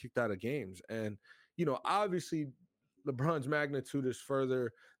getting kicked out of games. And, obviously LeBron's magnitude is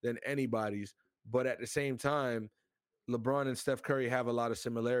further than anybody's, but at the same time, LeBron and Steph Curry have a lot of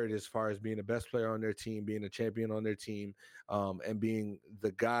similarity as far as being the best player on their team, being a champion on their team, and being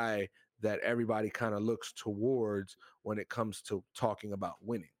the guy that everybody kind of looks towards when it comes to talking about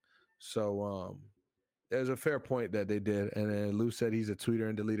winning. So there's a fair point that they did. And then Lou said he's a tweeter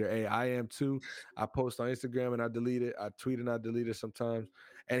and deleter. Hey, I am too. I post on Instagram and I delete it. I tweet and I delete it sometimes.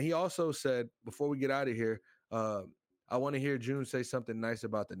 And he also said, before we get out of here, I want to hear June say something nice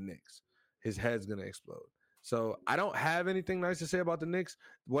about the Knicks. His head's going to explode. So I don't have anything nice to say about the Knicks.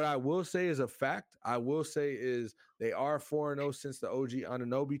 What I will say is a fact. I will say is they are 4-0 since the OG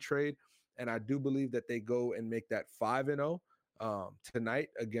Anunoby trade. And I do believe that they go and make that 5-0 tonight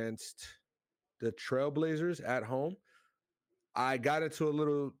against the Trailblazers at home. I got into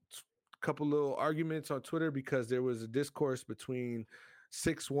a couple little arguments on Twitter because there was a discourse between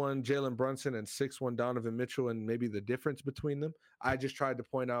 6'1" Jalen Brunson and 6'1" Donovan Mitchell and maybe the difference between them. I just tried to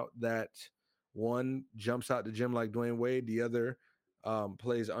point out that one jumps out the gym like Dwayne Wade, the other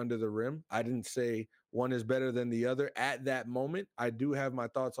plays under the rim. I didn't say one is better than the other at that moment. I do have my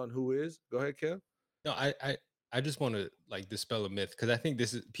thoughts on who is. Go ahead, Kev. No, I just want to dispel a myth because I think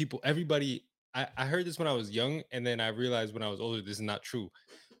this is everybody. I heard this when I was young, and then I realized when I was older, this is not true.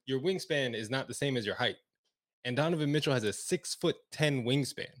 Your wingspan is not the same as your height. And Donovan Mitchell has a 6'10"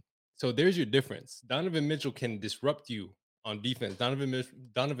 wingspan. So there's your difference. Donovan Mitchell can disrupt you on defense.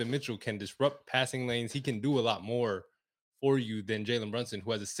 Donovan Mitchell can disrupt passing lanes. He can do a lot more for you than Jalen Brunson,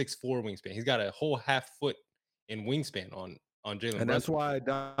 who has a 6'4" wingspan. He's got a whole half foot in wingspan on Jalen Brunson. And that's why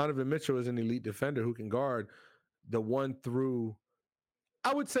Donovan Mitchell is an elite defender who can guard the 1 through,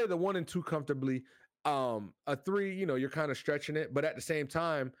 I would say the 1 and 2 comfortably. A 3, you're kind of stretching it, but at the same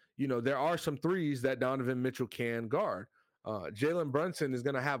time, there are some 3s that Donovan Mitchell can guard. Jalen Brunson is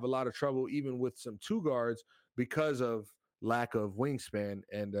going to have a lot of trouble even with some 2 guards because of lack of wingspan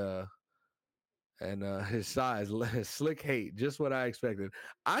and his size. Slick hate, just what I expected.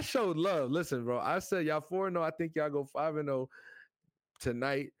 I showed love. Listen, bro, I said y'all 4-0. I think y'all go 5-0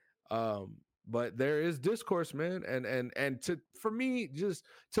 tonight. But there is discourse, man, and for me, just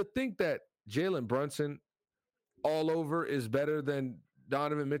to think that Jalen Brunson all over is better than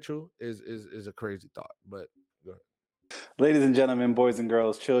Donovan Mitchell is a crazy thought. But go ahead. Ladies and gentlemen, boys and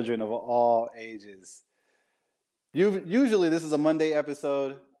girls, children of all ages. Usually this is a Monday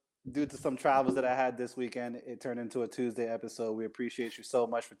episode. Due to some travels that I had this weekend, it turned into a Tuesday episode. We appreciate you so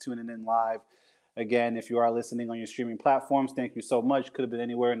much for tuning in live. Again, if you are listening on your streaming platforms, thank you so much. Could have been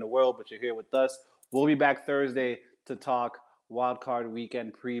anywhere in the world, but you're here with us. We'll be back Thursday to talk wildcard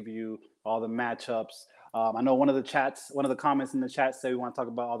weekend preview, all the matchups. I know one of the comments in the chat said we want to talk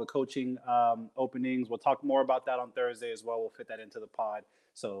about all the coaching openings. We'll talk more about that on Thursday as well. We'll fit that into the pod.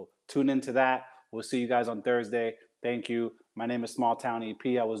 So tune into that. We'll see you guys on Thursday. Thank you. My name is Small Town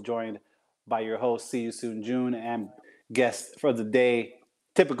EP. I was joined by your host, See You Soon June, and guest for the day,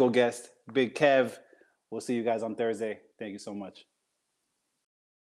 typical guest, Big Kev. We'll see you guys on Thursday. Thank you so much.